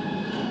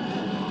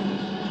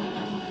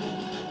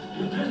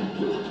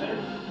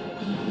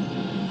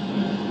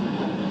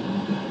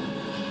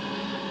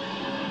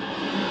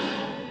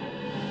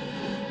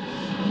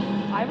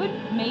 I would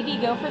maybe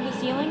go for the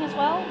ceiling as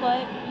well,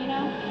 but, you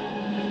know,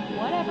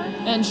 whatever.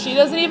 And she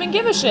doesn't even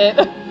give a shit.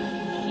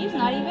 She's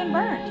not even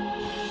burnt.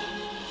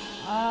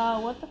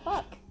 What the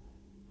fuck?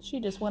 She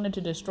just wanted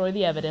to destroy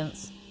the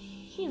evidence.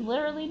 She's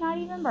literally not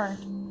even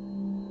burnt.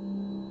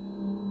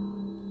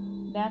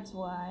 That's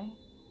why.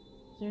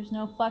 There's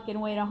no fucking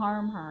way to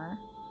harm her.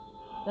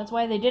 That's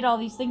why they did all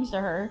these things to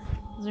her.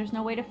 'Cause there's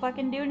no way to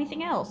fucking do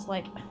anything else.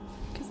 Like,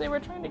 Because they were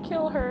trying to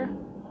kill her.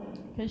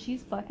 because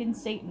she's fucking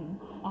Satan,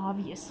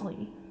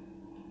 obviously.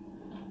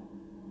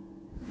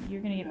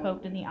 You're gonna get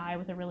poked in the eye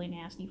with a really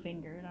nasty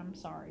finger, and I'm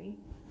sorry.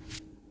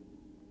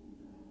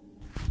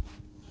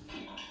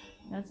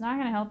 That's not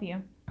gonna help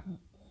you.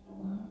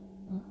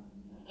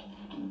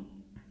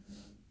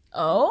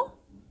 Oh?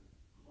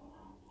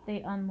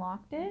 They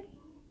unlocked it?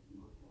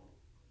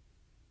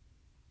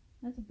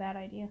 That's a bad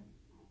idea.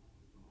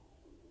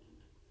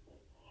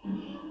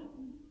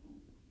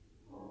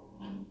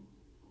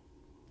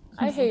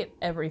 I hate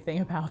everything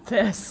about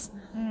this.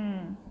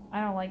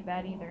 I don't like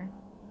that either.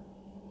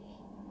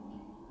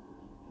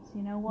 So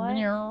you know what?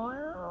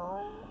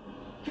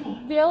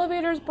 The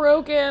elevator's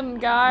broken,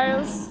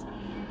 guys.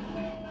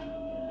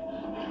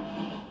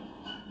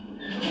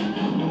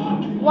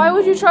 Why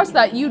would you trust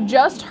that? You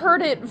just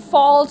heard it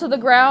fall to the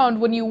ground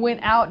when you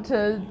went out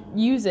to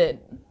use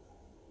it.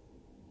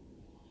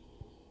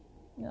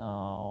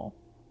 No.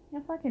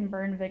 A fucking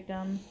burn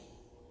victim.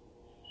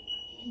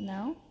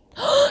 No?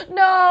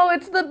 No,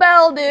 it's the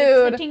bell It's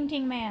the dude. Ting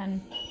Ting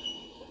Man.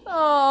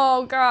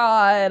 Oh,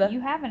 God.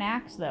 You have an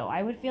axe, though.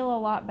 I would feel a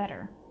lot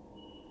better.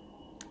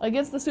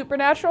 Against the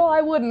supernatural,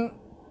 I wouldn't.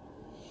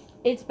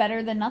 It's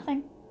better than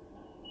nothing.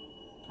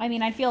 I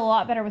mean, I'd feel a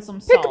lot better with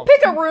some Pick salt.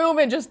 a room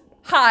and just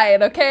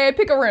hide, okay?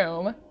 Pick a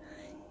room.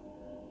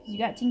 You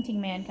got Ting Ting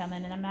Man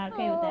coming, and I'm not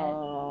okay with that.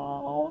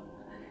 Oh.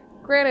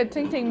 Granted,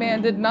 Ting Ting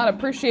Man did not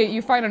appreciate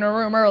you finding a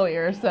room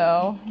earlier,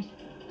 so...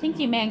 Ting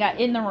Ting Man got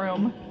in the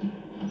room.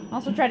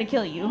 Also tried to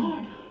kill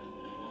you.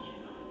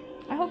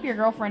 I hope your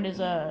girlfriend is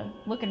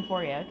looking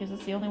for you, because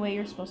it's the only way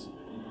you're supposed to...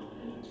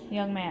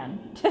 Young man.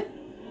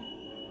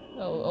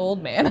 Oh,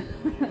 old man.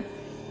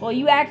 Well,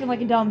 you acting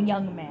like a dumb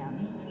young man.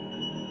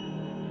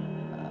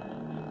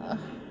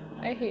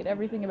 I hate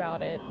everything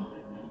about it.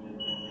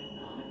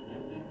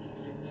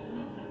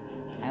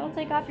 I will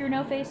take off your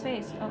no-face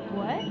face. Oh,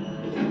 what?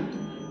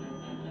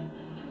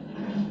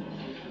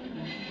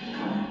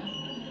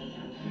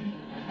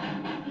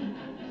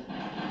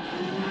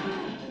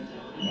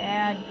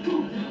 Dad.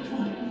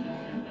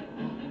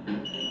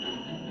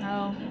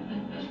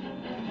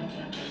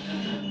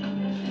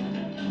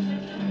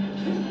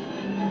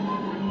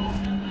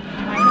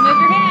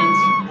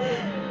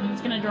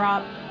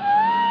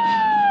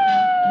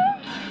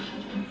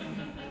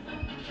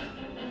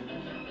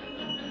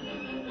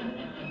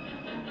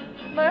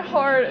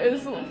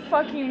 is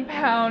fucking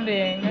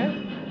pounding.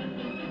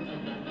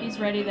 He's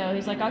ready though.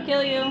 He's like, I'll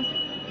kill you. Oh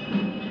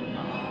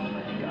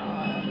my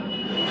god.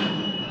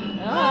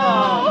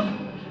 Oh.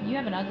 You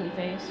have an ugly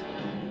face.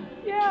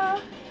 Yeah.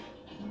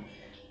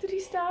 Did he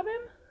stab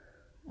him?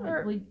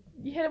 Or We-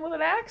 you hit him with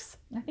an axe?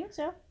 I think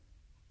so.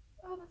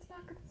 Oh, that's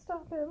not gonna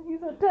stop him.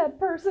 He's a dead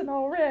person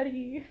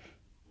already.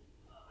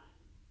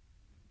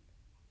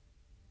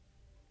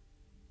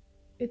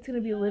 It's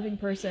gonna be a living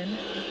person.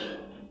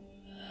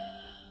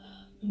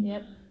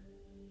 Yep.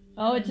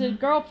 Oh, it's his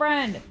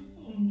girlfriend.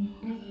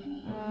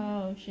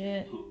 Oh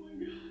shit.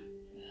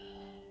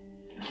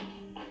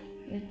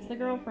 It's the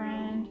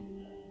girlfriend.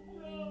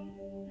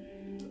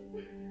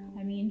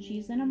 I mean,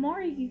 she's in a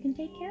morgue. You can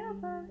take care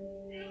of her.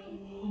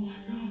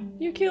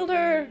 You killed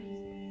her.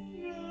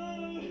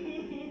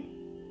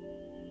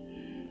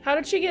 How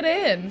did she get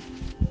in?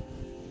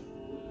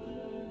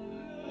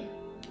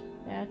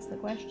 That's the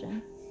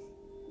question.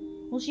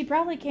 Well, she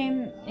probably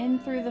came in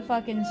through the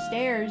fucking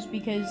stairs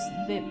because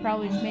they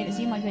probably just made it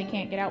seem like they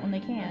can't get out when they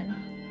can.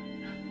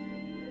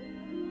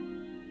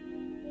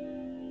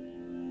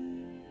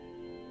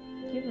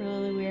 Give a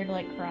really weird,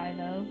 like, cry,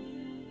 though.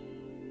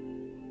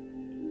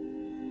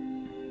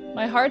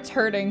 My heart's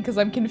hurting because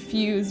I'm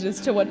confused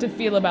as to what to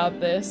feel about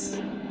this.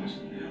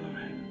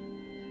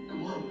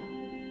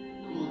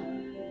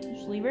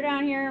 Just leave her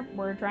down here.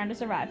 We're trying to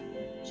survive.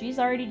 She's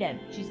already dead.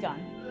 She's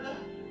gone.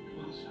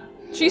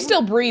 She's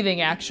still breathing,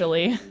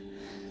 actually.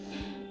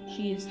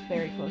 She is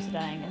very close to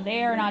dying, and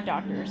they are not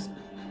doctors.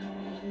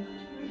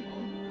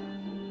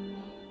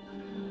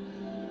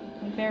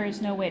 Like, there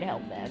is no way to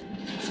help that.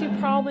 She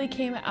probably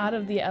came out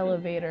of the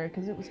elevator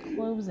because it was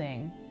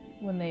closing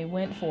when they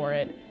went for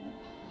it.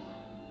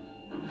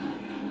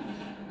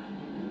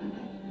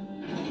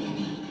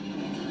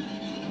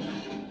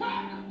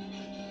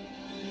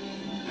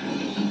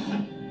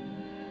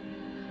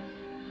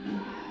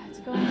 It's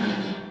going on.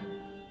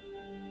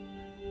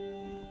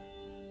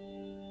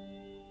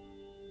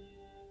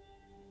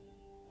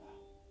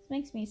 This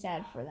makes me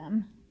sad for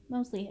them.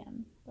 Mostly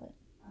him, but...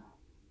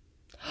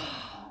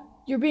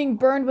 You're being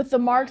burned with the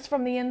marks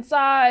from the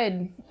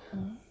inside. I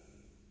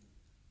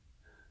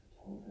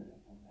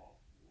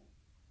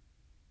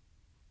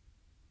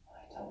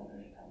told her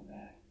to come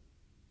back.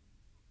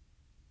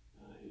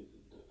 I hate to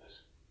do this.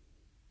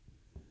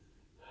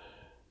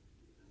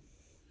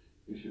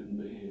 You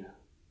shouldn't be here.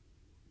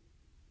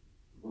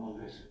 All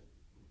this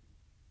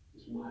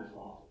is my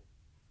fault.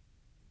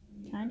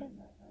 Kinda.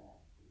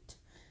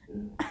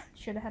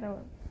 Should have had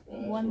a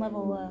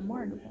one-level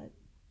morgue, but...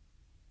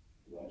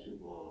 About your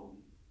mom.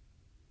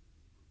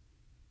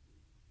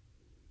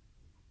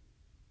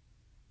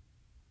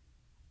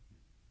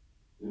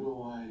 You know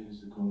why I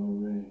used to call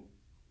her Ray?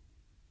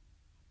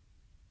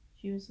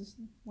 She was the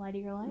light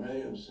of your life?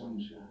 Ray of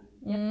sunshine.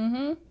 Yep.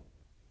 Mm-hmm.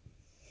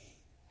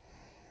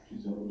 She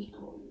thought I was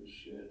calling her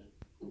shit.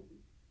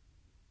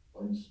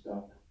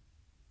 Unstuck.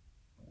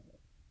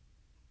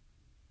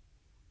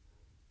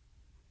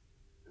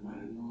 If I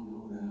didn't know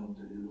I would have helped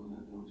her, you know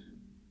that, don't you?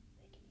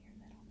 They can hear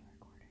that on the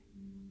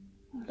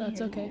recording.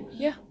 That's okay.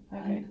 Yeah,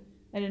 Okay.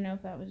 I didn't know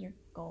if that was your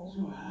goal.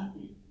 So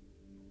happy.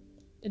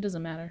 it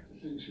doesn't matter. I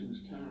think she was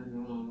carrying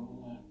around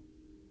all that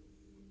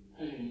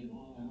pain,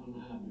 all that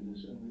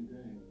unhappiness every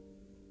day.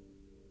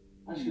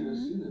 I should have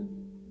seen it,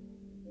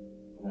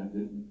 but I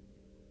didn't.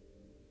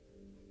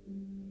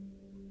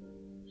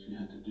 She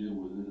had to deal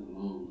with it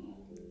alone.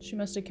 She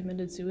must have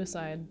committed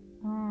suicide.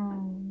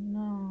 Oh,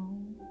 no.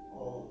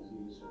 All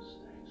these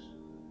mistakes.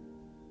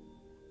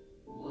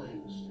 My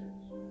mistakes.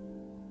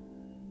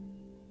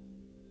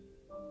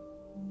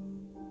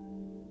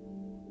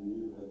 And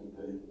you had to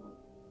pay for it.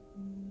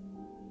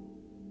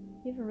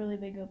 You have a really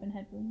big open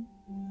head wound.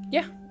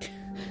 Yeah.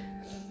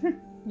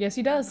 Yes,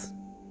 he does.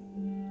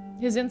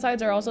 His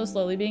insides are also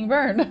slowly being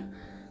burned.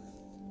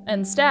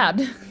 And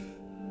stabbed.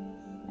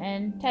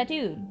 And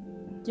tattooed.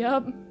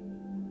 Yup.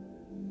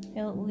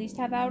 He'll at least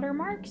have outer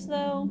marks,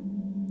 though.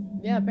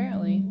 Yeah,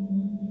 apparently.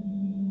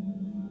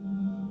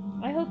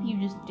 I hope you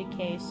just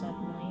decay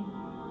suddenly.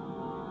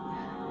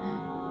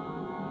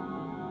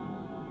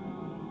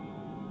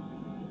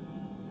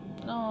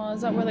 Oh,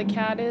 is that where the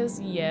cat is?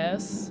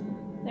 Yes.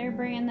 They're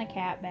bringing the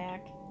cat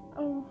back.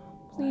 Oh,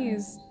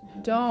 please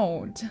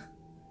don't.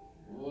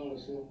 Well,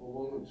 it's not for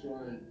one to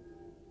try.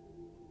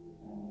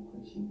 Look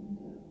what you can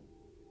do.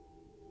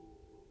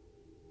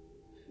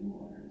 She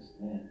wanted us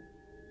dead.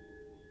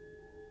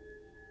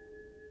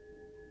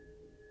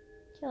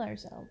 Kill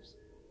ourselves.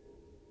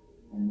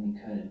 When we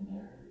couldn't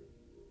hear her,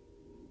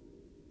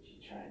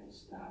 she tried to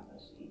stop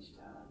us each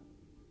time.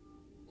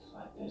 It's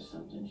like there's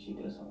something she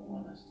doesn't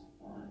want us to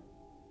find.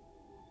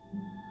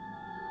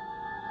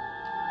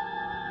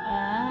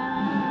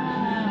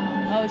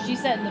 Oh,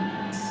 she's setting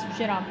the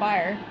shit on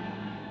fire.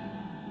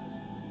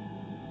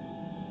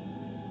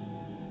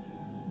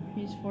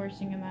 She's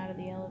forcing him out of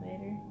the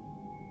elevator.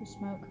 The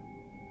smoke.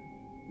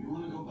 You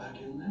want to go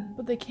back in there?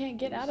 But they can't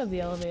get out of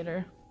the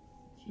elevator.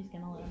 She's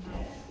gonna let him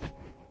out.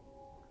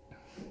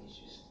 Let's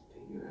just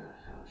figure out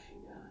how she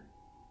died.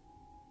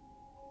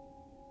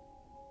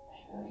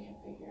 that I can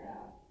figure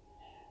out.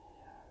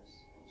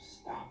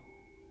 Stop.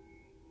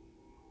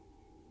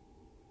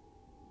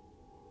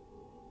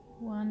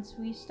 Once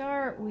we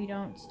start, we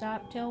don't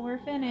stop till we're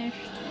finished.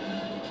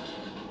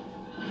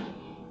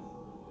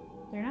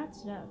 They're not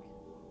stuck.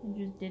 They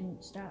just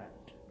didn't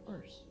start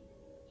or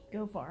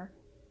go far.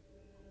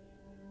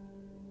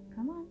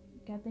 Come on,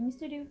 got things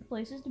to do,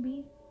 places to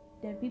be,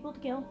 dead people to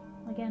kill.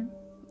 Again.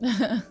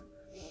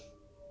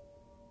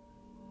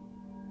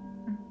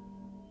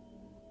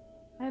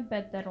 I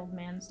bet that old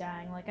man's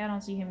dying. Like, I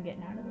don't see him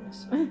getting out of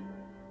this.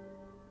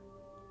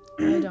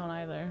 I don't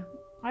either.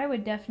 I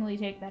would definitely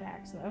take that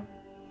axe, though.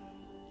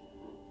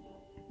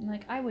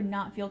 Like, I would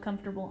not feel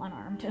comfortable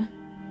unarmed.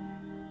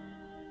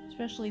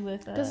 Especially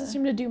with, It doesn't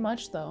seem to do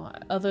much, though,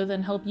 other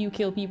than help you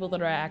kill people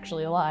that are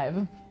actually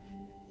alive.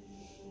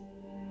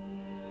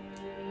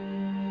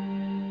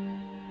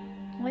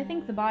 Well, I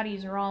think the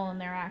bodies are all in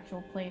their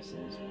actual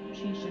places.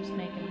 She's just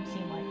making them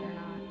seem like they're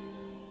not.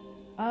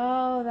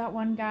 Oh, that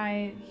one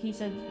guy, he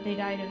said he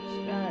died of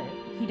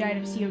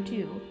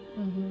CO2.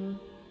 Mm-hmm.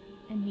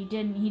 And he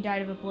didn't, he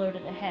died of a blow to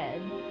the head.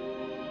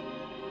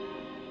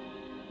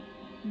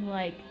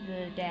 Like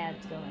the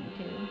dad's going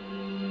to.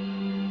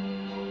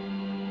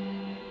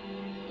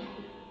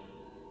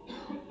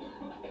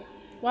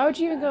 Why would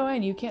you even go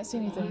in? You can't see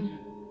anything.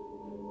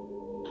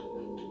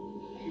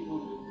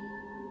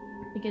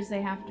 Because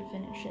they have to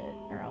finish it,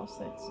 or else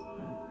it's...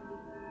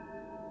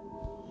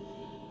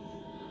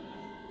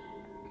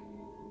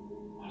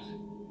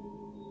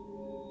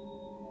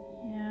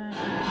 Yeah.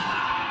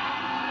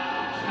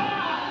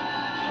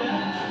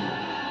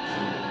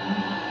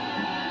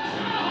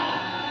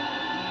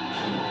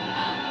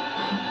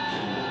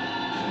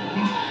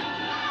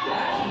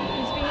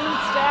 He's being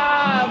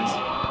stabbed.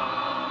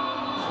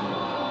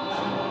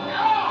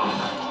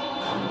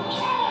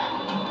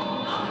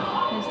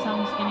 His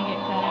tongue's gonna get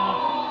cut out.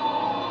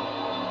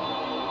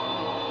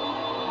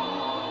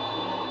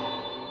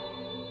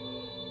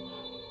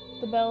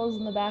 The bell is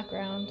in the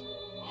background.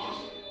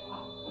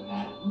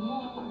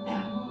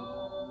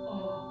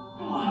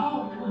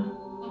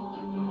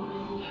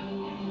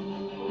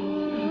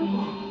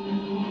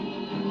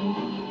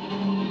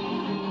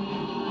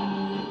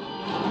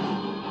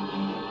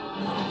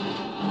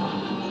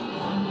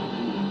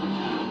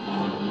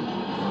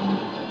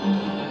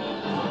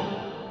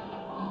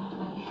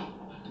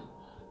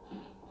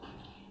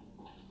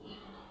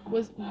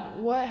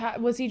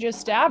 Was he just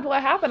stabbed?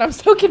 What happened? I'm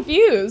so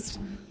confused.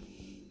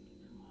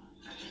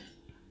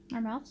 Our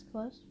mouth's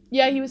closed.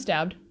 Yeah, he was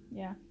stabbed.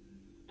 Yeah.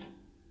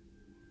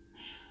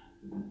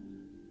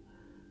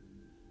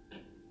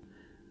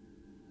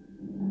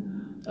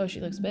 Oh,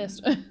 she looks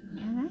pissed.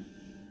 Mm-hmm.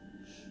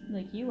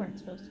 Like you weren't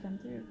supposed to come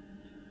through.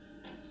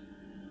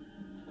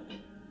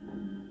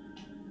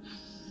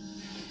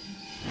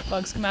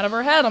 Bugs come out of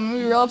her head. I'm gonna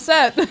be real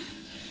upset.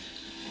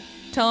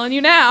 Telling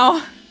you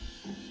now.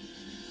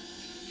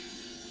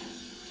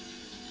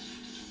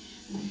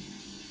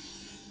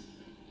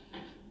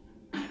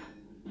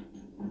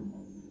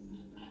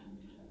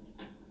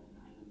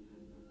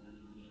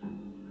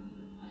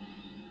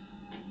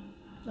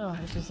 Oh,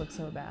 it just looks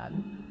so bad.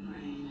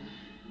 Brain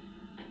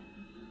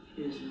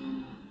is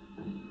normal.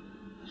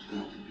 There's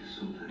got to be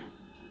something.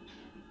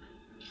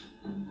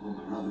 All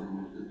her other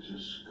organs are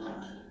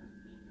scarred.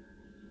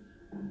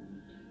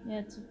 Yeah,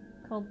 it's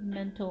called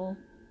mental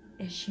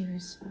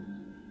issues.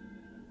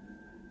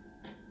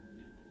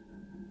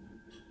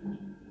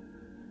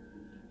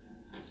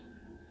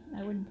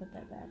 I wouldn't put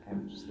that back. I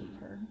would just leave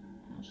her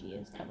how she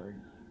is covered.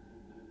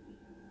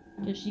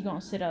 Because she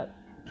gonna sit up.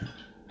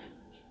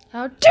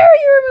 How dare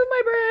you remove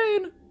my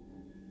brain?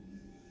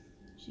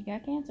 She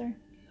got cancer.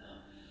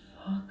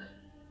 Fuck.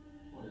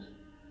 What is it?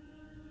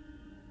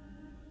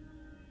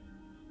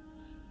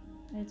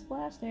 It's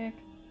plastic.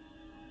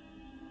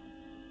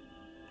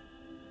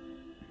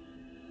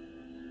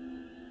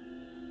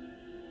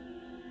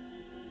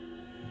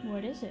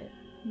 What is it?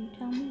 You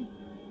tell me.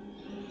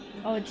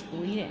 Oh, it's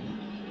bleeding.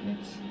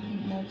 It's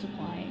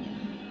multiplying.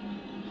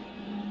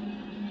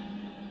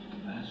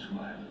 That's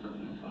why we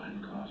couldn't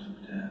find cause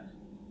of death.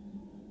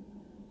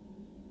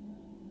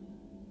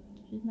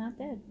 She's not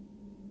dead.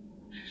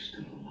 She's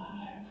still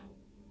alive.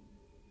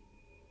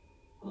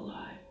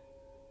 Alive.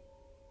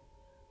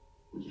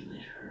 We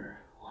lit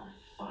her on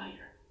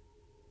fire.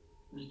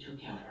 We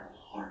took out her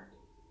heart.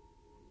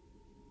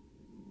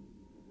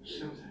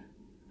 Something.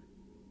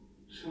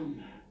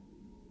 Some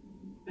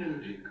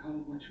energy, call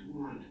it what you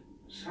want.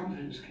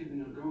 Something's keeping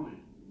her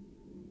going.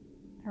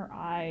 Her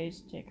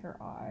eyes. Take her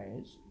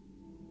eyes.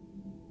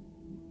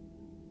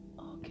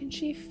 Oh, can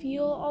she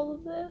feel all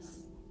of this?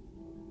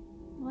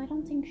 Well, I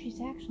don't think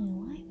she's actually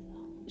alive,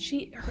 though.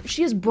 She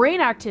has brain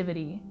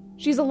activity.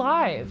 She's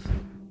alive.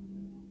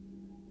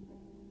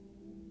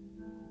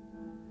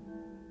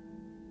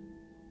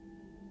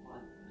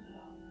 What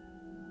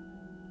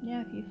the?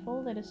 Yeah, if you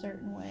fold it a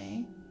certain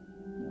way,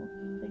 you'll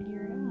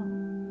figure it out.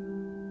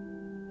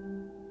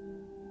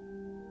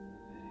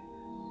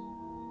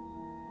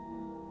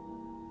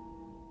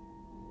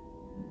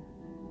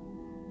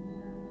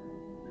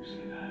 You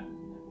see that?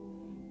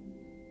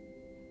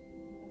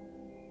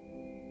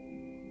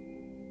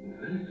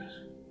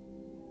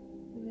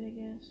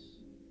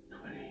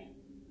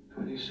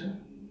 Lisa?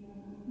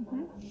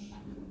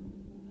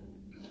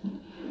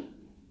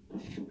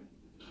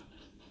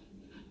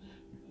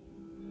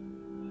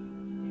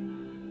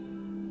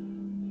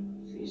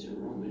 These are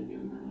Roman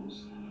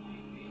numerals.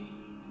 Maybe.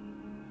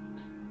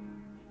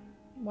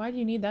 Why do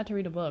you need that to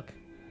read a book?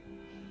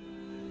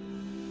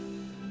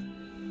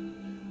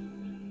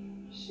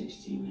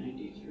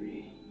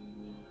 1693.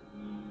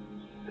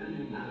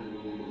 Any man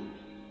or woman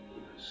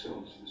who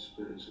consults the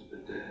spirits of the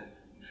dead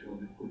shall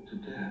be put to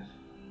death,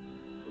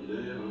 for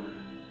they are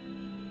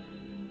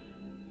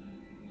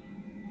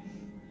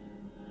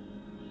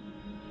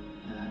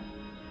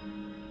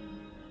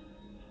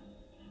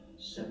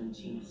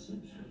 17th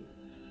century.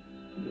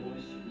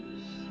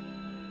 Northeast.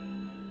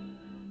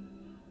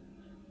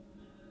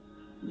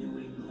 New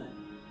England.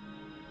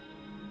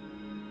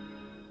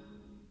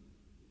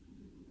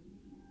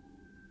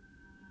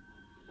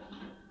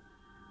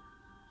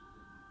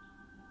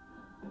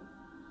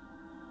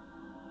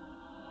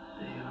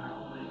 They are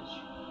a witch,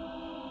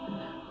 and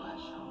their blood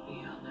shall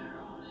be on their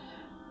own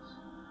hands.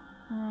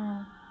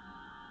 Oh.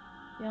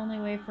 The only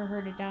way for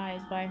her to die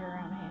is by her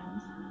own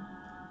hands.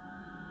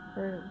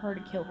 For her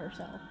to kill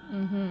herself.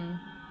 Mm-hmm.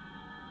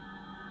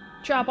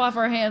 Chop off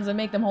her hands and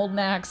make them hold an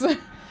axe. This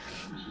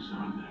is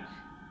our myth.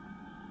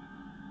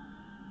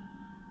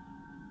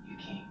 You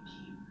can't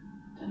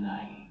keep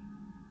denying.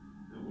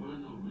 There were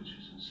no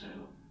witches in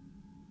Salem.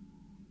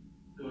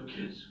 There were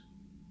kids,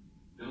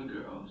 young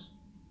girls,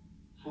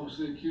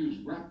 falsely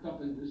accused, wrapped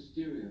up in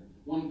hysteria,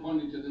 one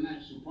pointing to the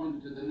next who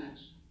pointed to the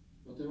next.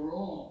 But they were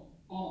all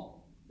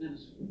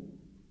innocent.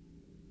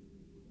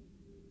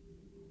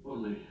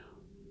 Only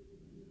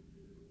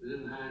they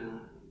didn't hang her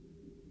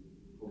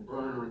or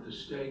burn her at the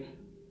stake.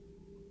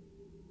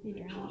 They They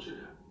drowned. tortured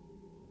her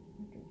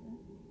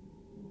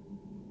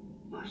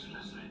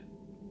mercilessly.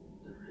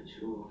 The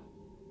ritual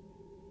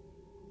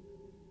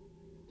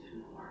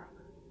didn't work.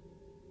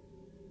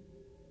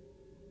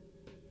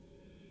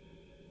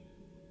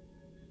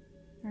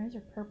 Her eyes are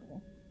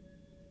purple.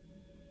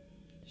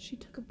 She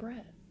took a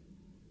breath.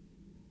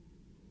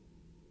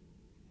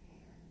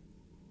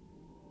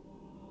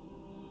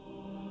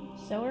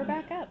 Sew her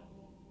back up.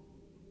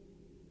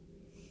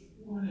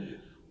 What if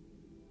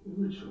the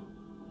ritual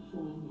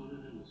performed on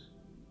an innocent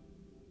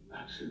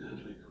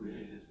accidentally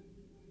created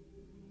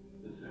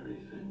the very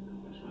thing that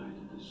we're trying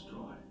to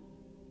destroy?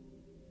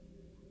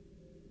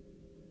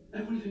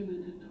 Everything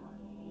they did to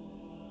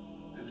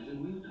her,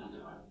 everything we've done to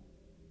her.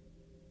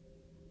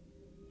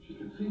 She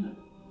can feel it.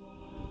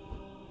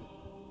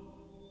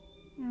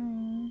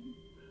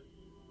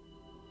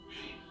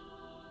 She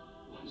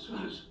wants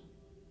us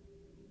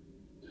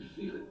to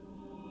feel it.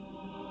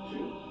 She...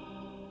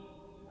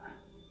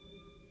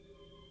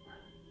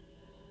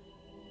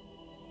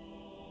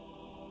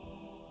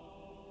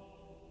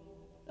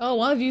 Oh,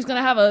 one of you's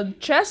gonna have a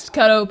chest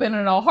cut open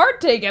and a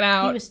heart taken He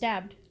out. was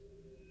stabbed.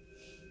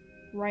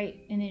 Right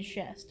in his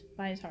chest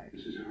by his heart.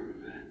 This is our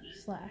revenge.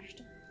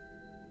 Slashed.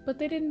 But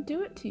they didn't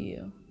do it to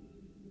you.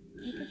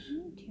 This is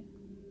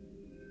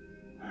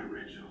our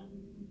ritual.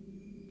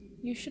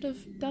 You should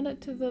have done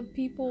it to the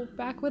people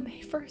back when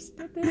they first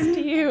did this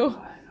to you.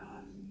 Why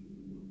not?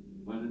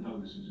 Why the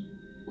Douglases?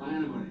 Why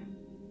anybody?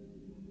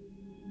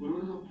 We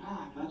were in the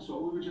path, that's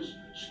all. We were just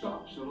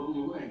stops along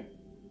the way.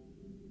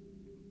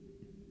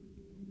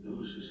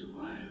 Those who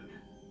survived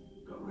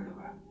got rid of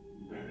her,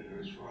 buried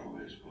her as far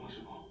away as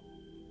possible.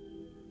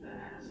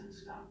 That hasn't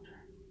stopped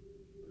her.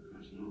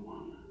 Because no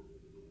one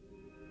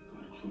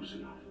got close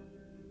enough.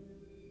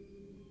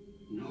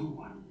 No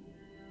one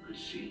could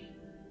see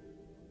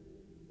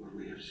what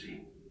we have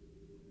seen.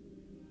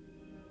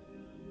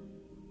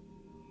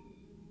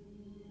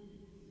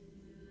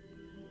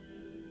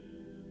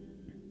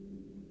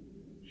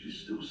 She's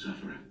still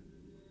suffering.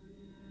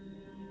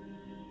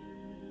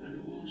 And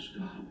it won't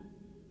stop.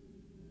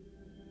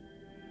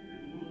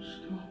 It won't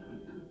stop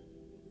until...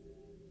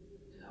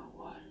 Till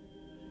what?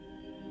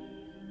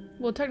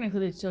 Well,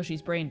 technically, still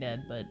she's brain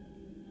dead, but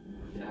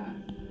Yeah.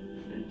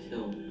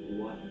 Until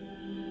what?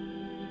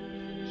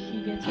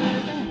 She gets her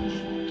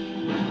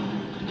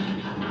revenge.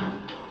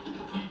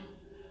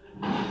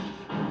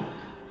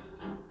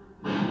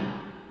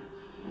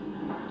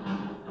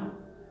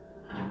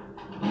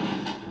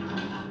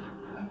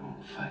 I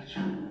won't fight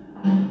you.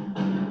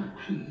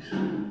 Please.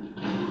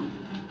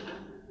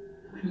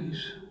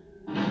 Please.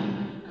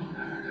 Don't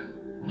hurt him.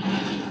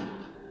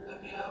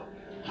 Let me help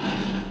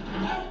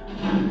you.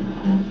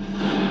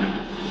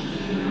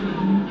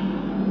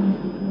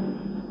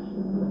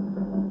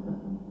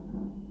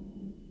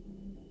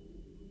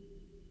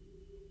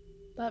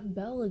 that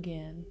bell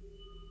again.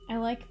 I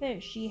like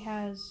that she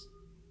has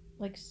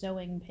like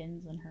sewing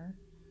pins in her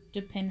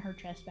to pin her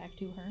chest back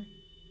to her.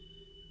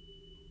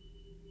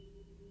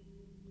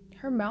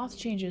 Her mouth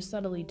changes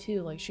subtly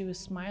too, like she was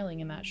smiling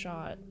in that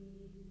shot.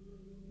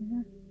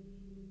 Mm-hmm.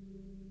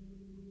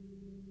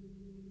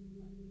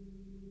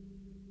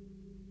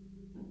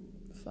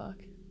 Fuck.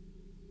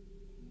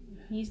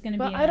 He's gonna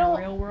But be I in don't-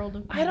 the real world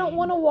of I don't pain.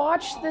 want to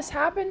watch this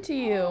happen to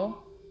you.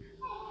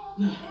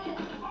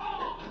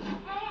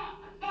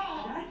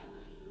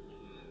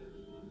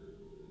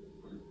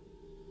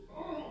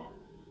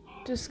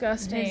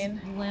 Disgusting.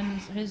 His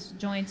limbs, his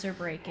joints are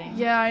breaking.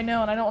 Yeah, I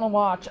know, and I don't want to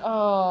watch.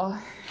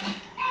 Oh.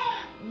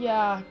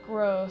 Yeah,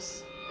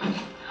 gross.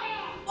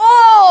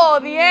 Oh,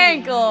 the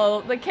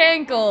ankle! The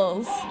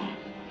cankles!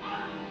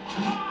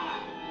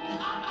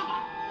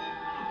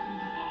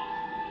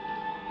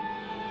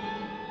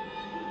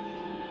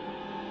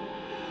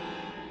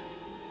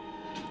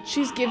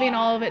 She's giving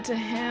all of it to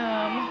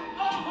him.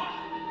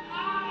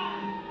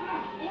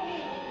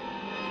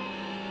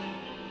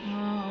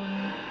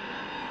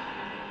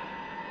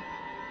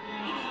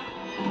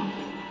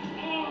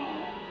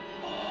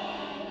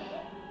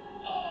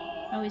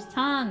 Oh, his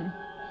tongue.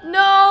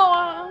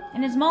 No!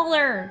 And his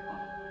molar.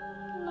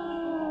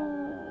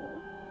 No.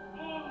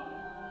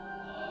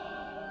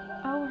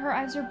 Oh, her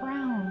eyes are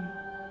brown.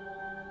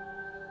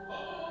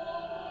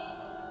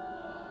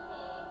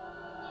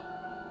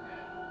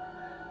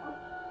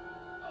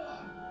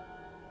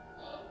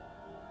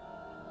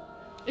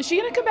 Is she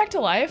gonna come back to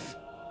life?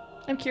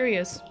 I'm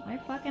curious. I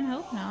fucking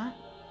hope not.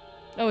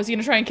 Oh, is he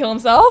gonna try and kill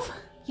himself?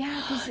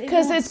 Yeah,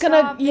 because it's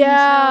gonna,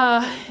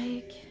 yeah.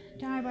 They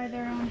die by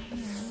their own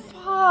hand.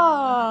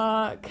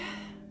 Fuck.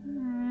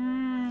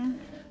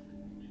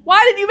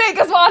 Why did you make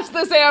us watch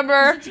this,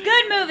 Amber? It's a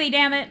good movie,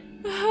 damn it.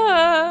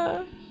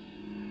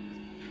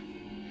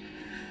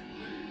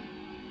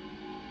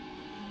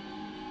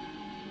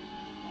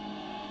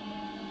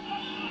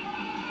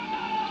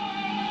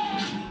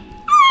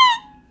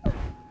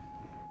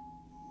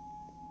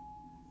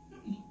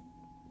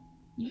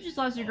 You just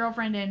lost your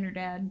girlfriend and your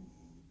dad.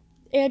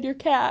 And your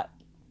cat.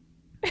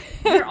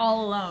 You're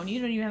all alone.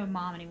 You don't even have a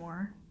mom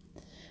anymore.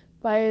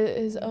 By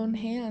his own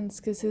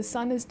hands, because his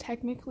son is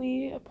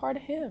technically a part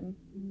of him.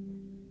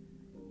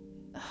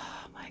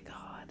 Oh my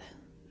god.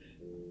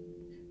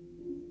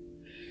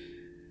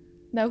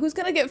 Now who's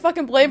gonna get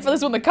fucking blamed for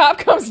this when the cop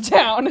comes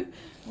down?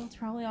 Well, it's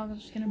probably all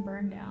just gonna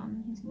burn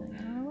down. He's gonna be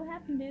like, I don't know what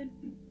happened, dude.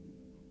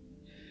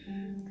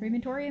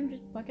 Crematorium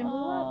just fucking blew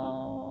up.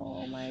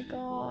 Oh my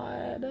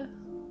god.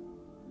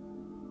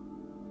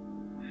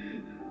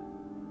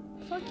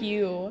 Fuck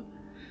you.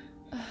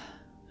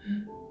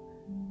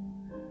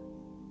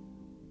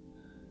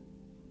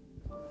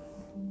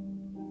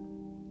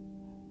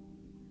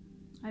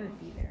 I would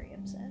be very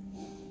upset.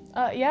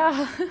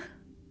 Yeah.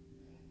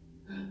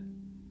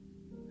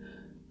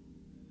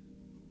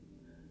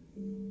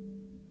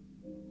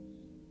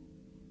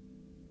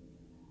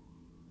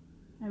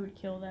 I would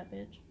kill that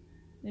bitch.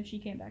 If she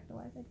came back to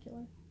life, I'd kill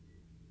her.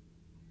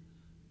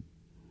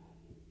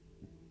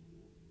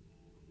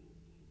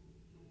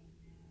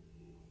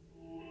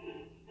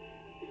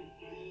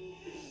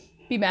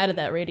 Be mad at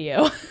that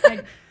radio.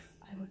 I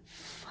would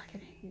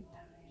fucking hate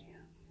that radio.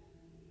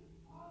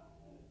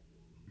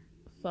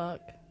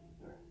 Fuck.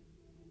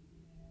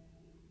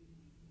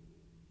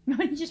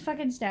 He just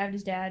fucking stabbed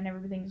his dad and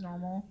everything's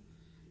normal.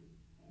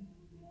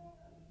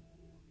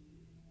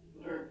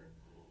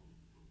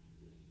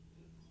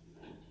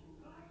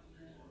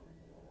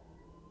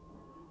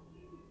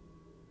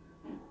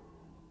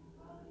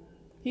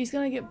 He's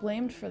gonna get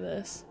blamed for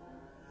this.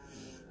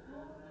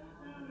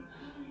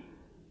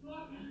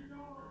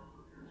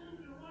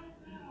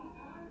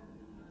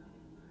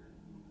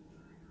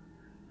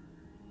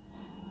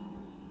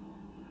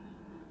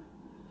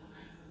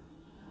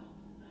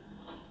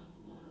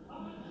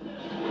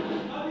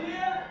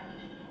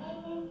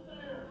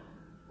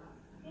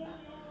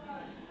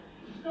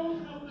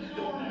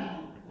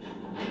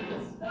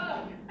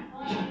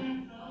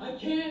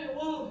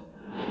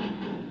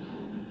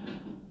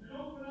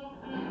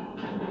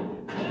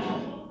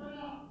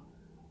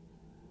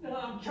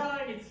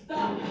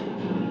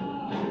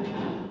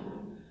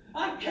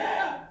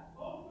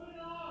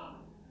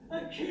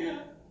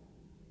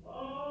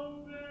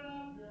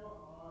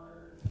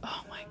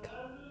 Oh my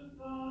god.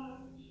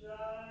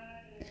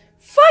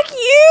 Fuck you!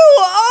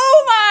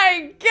 Oh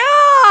my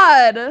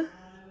god!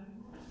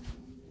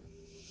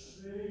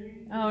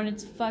 Oh, and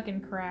it's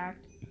fucking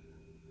cracked.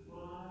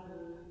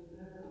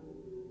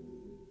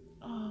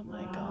 Oh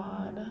my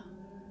god.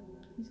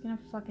 He's gonna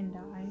fucking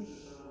die.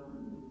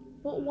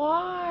 But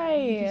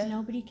why? Because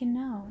nobody can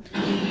know.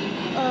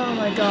 Oh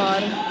my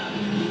god.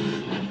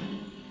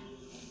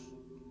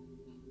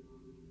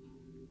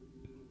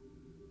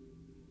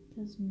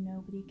 Because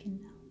nobody can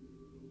know.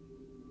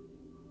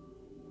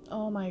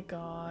 Oh my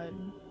god.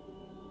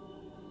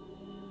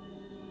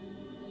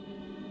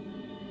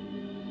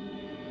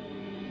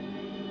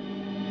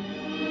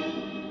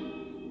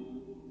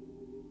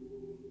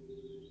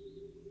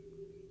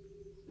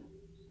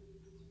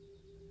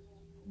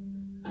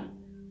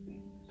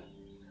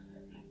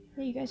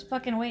 Hey, you guys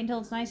fucking wait until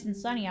it's nice and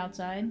sunny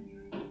outside.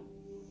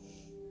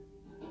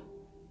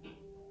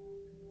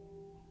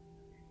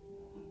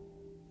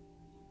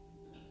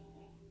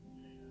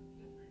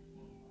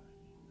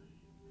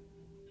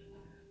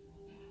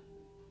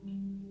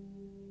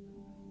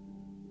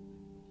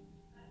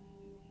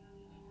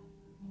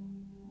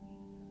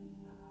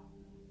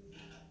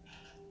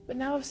 But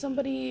now if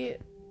somebody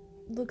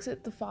looks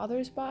at the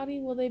father's body,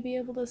 will they be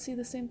able to see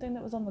the same thing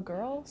that was on the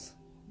girl's?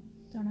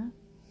 Don't know.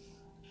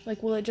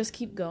 Like, will it just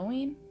keep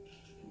going?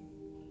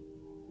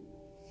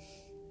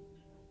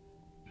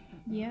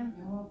 Yeah.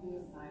 There are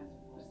obvious signs of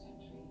forced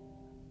entry.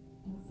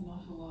 Looks an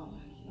awful lot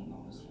like he. I've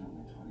known this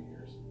family 20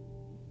 years.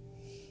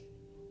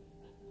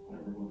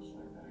 Whatever it looks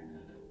like, that ain't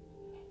it.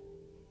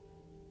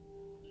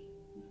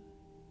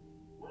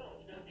 Well,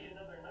 it's gonna be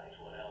another nice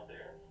one out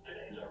there.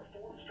 Today's our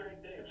 4th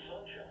straight day of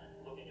sunshine.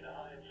 Looking at a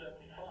high of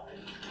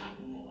 75.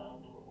 Cool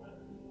outdoor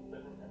weather.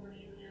 But remember to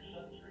use your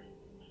sunscreen.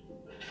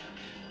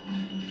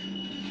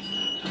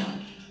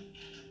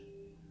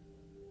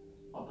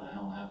 What the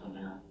hell happened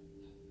here?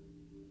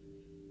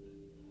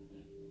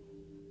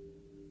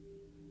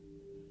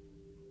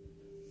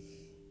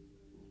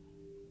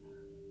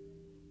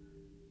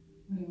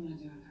 What do you want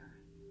to do with her?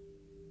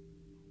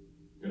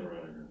 Get her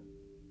out of here.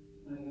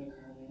 Want to go to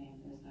Carolina?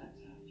 Is that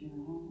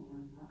funeral home or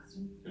in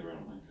Broxton? Get her out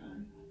of my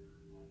county.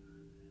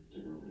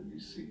 Take her over to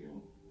DC.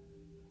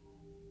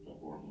 I'll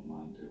board with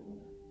mine, deal with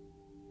her.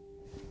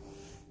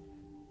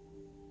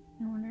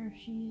 I wonder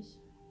if she's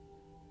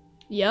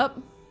Yep.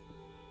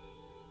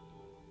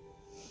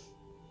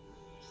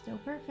 still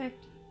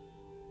perfect.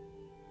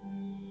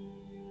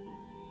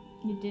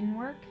 It didn't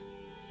work.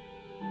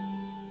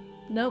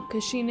 Nope,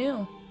 because she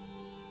knew.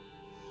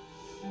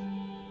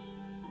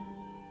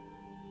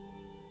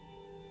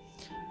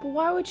 But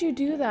why would you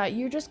do that?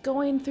 You're just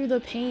going through the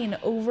pain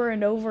over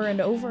and over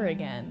and over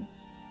again.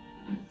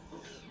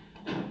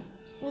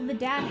 Well, the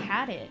dad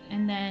had it,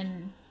 and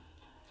then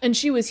And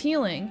she was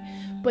healing,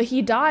 but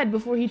he died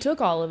before he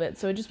took all of it,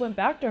 so it just went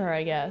back to her,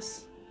 I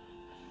guess.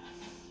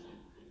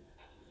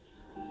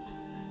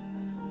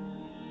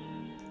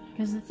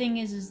 because the thing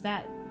is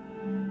that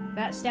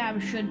that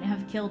stab shouldn't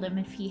have killed him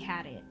if he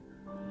had it.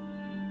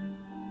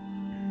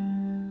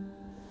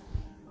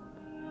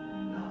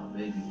 Nah,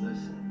 baby,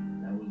 listen.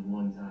 That was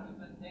one time.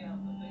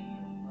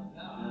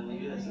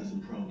 You guys have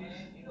some promise.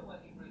 You know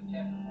what Hebrews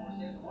chapter 4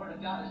 says? The word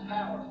of God is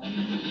powerful.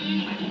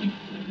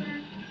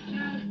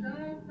 Just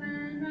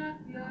open up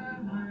your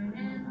heart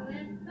and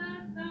let the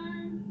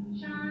sun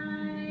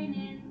shine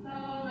in. So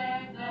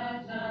let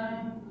the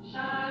sun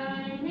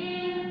shine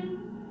in.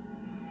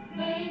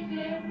 Face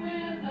it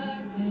with a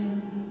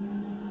grin.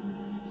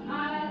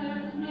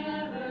 Smilers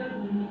never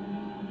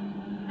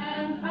lose,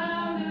 and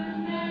frowners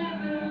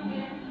never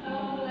win. So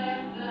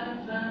let the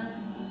sun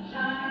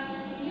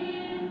shine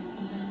in.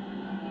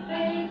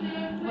 Face it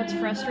with What's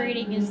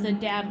frustrating is the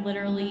dad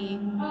literally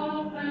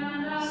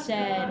open up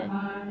said, your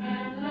heart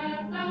and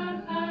let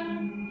the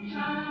sun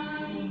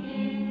shine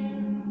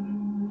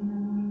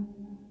in.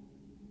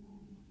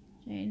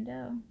 Jane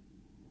Doe.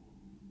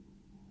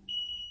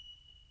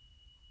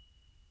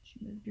 She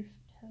moved your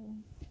toe.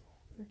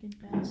 Freaking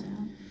fast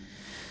now.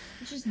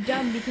 It's just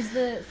dumb because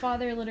the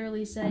father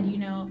literally said, you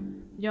know,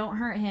 don't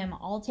hurt him.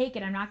 I'll take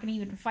it. I'm not gonna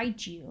even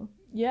fight you.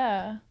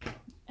 Yeah.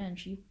 And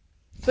she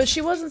But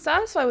she wasn't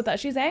satisfied with that.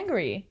 She's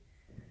angry.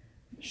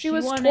 She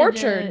was wanted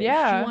tortured, to-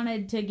 yeah. She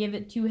wanted to give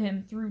it to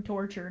him through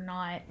torture,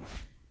 not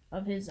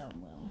of his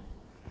own will.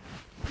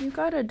 You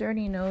got a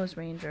dirty nose,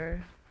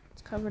 Ranger.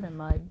 It's covered in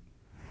mud.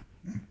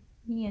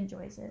 He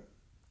enjoys it.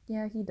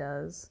 Yeah, he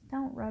does.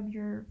 Don't rub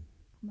your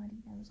muddy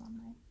nose on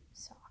my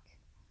sock.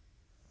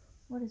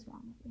 What is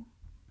wrong with you?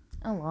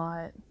 A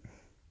lot.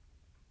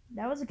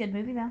 That was a good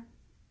movie, though.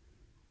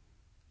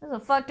 It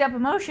was a fucked up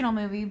emotional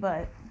movie,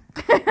 but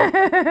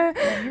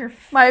you're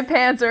My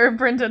pants are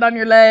imprinted on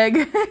your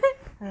leg.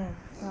 oh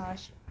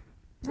gosh,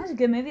 that was a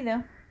good movie,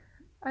 though.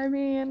 I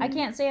mean, I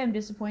can't say I'm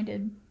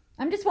disappointed.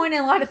 I'm disappointed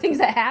in a lot of things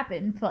that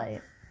happened,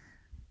 but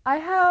I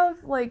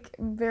have like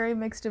very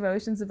mixed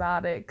emotions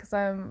about it because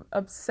I'm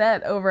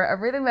upset over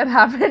everything that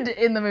happened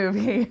in the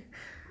movie.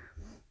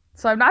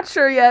 So I'm not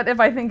sure yet if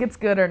I think it's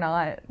good or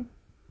not.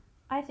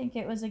 I think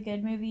it was a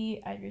good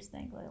movie. I just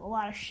think like a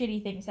lot of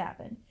shitty things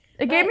happened.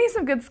 It gave me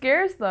some good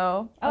scares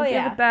though. I'll give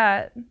yeah. it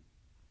that.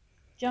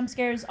 Jump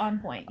scares on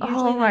point. Oh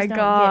Usually my those don't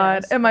god.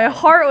 get us, And my but-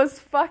 heart was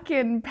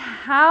fucking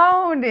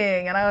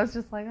pounding. And I was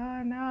just like,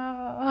 oh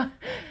no.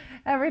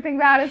 Everything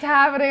bad is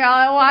happening all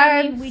at once. But,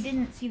 I mean, we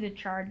didn't see the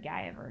charred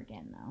guy ever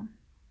again, though.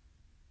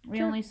 We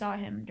True. only saw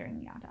him during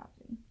the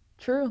autopsy.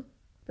 True.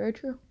 Very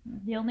true.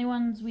 The only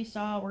ones we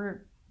saw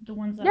were the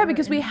ones that Yeah, were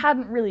because we in-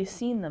 hadn't really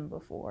seen them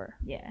before.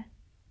 Yeah. And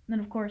then,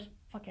 of course,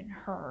 fucking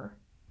her.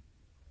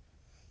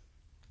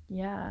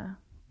 Yeah.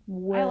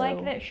 I like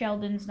Whoa. that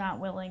Sheldon's not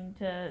willing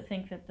to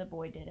think that the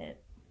boy did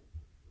it.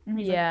 And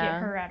he's Yeah. like,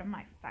 get her out of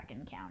my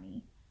fucking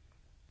county.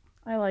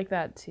 I like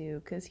that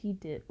too, because he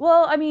did.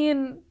 Well, I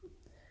mean,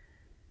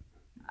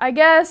 I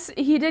guess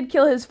he did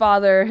kill his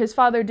father. His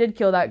father did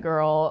kill that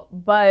girl,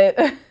 but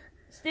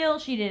Still,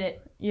 she did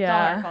it.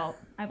 yeah. It's all her fault.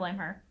 I blame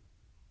her.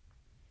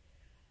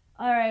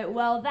 Alright,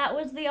 well, that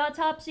was the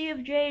autopsy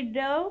of Jane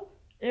Doe.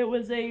 It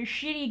was a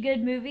shitty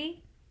good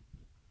movie.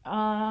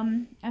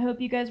 I hope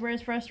you guys were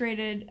as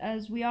frustrated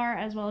as we are,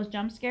 as well as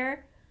jump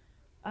scare.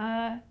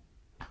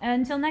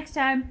 Until next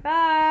time,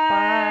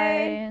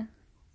 bye! Bye.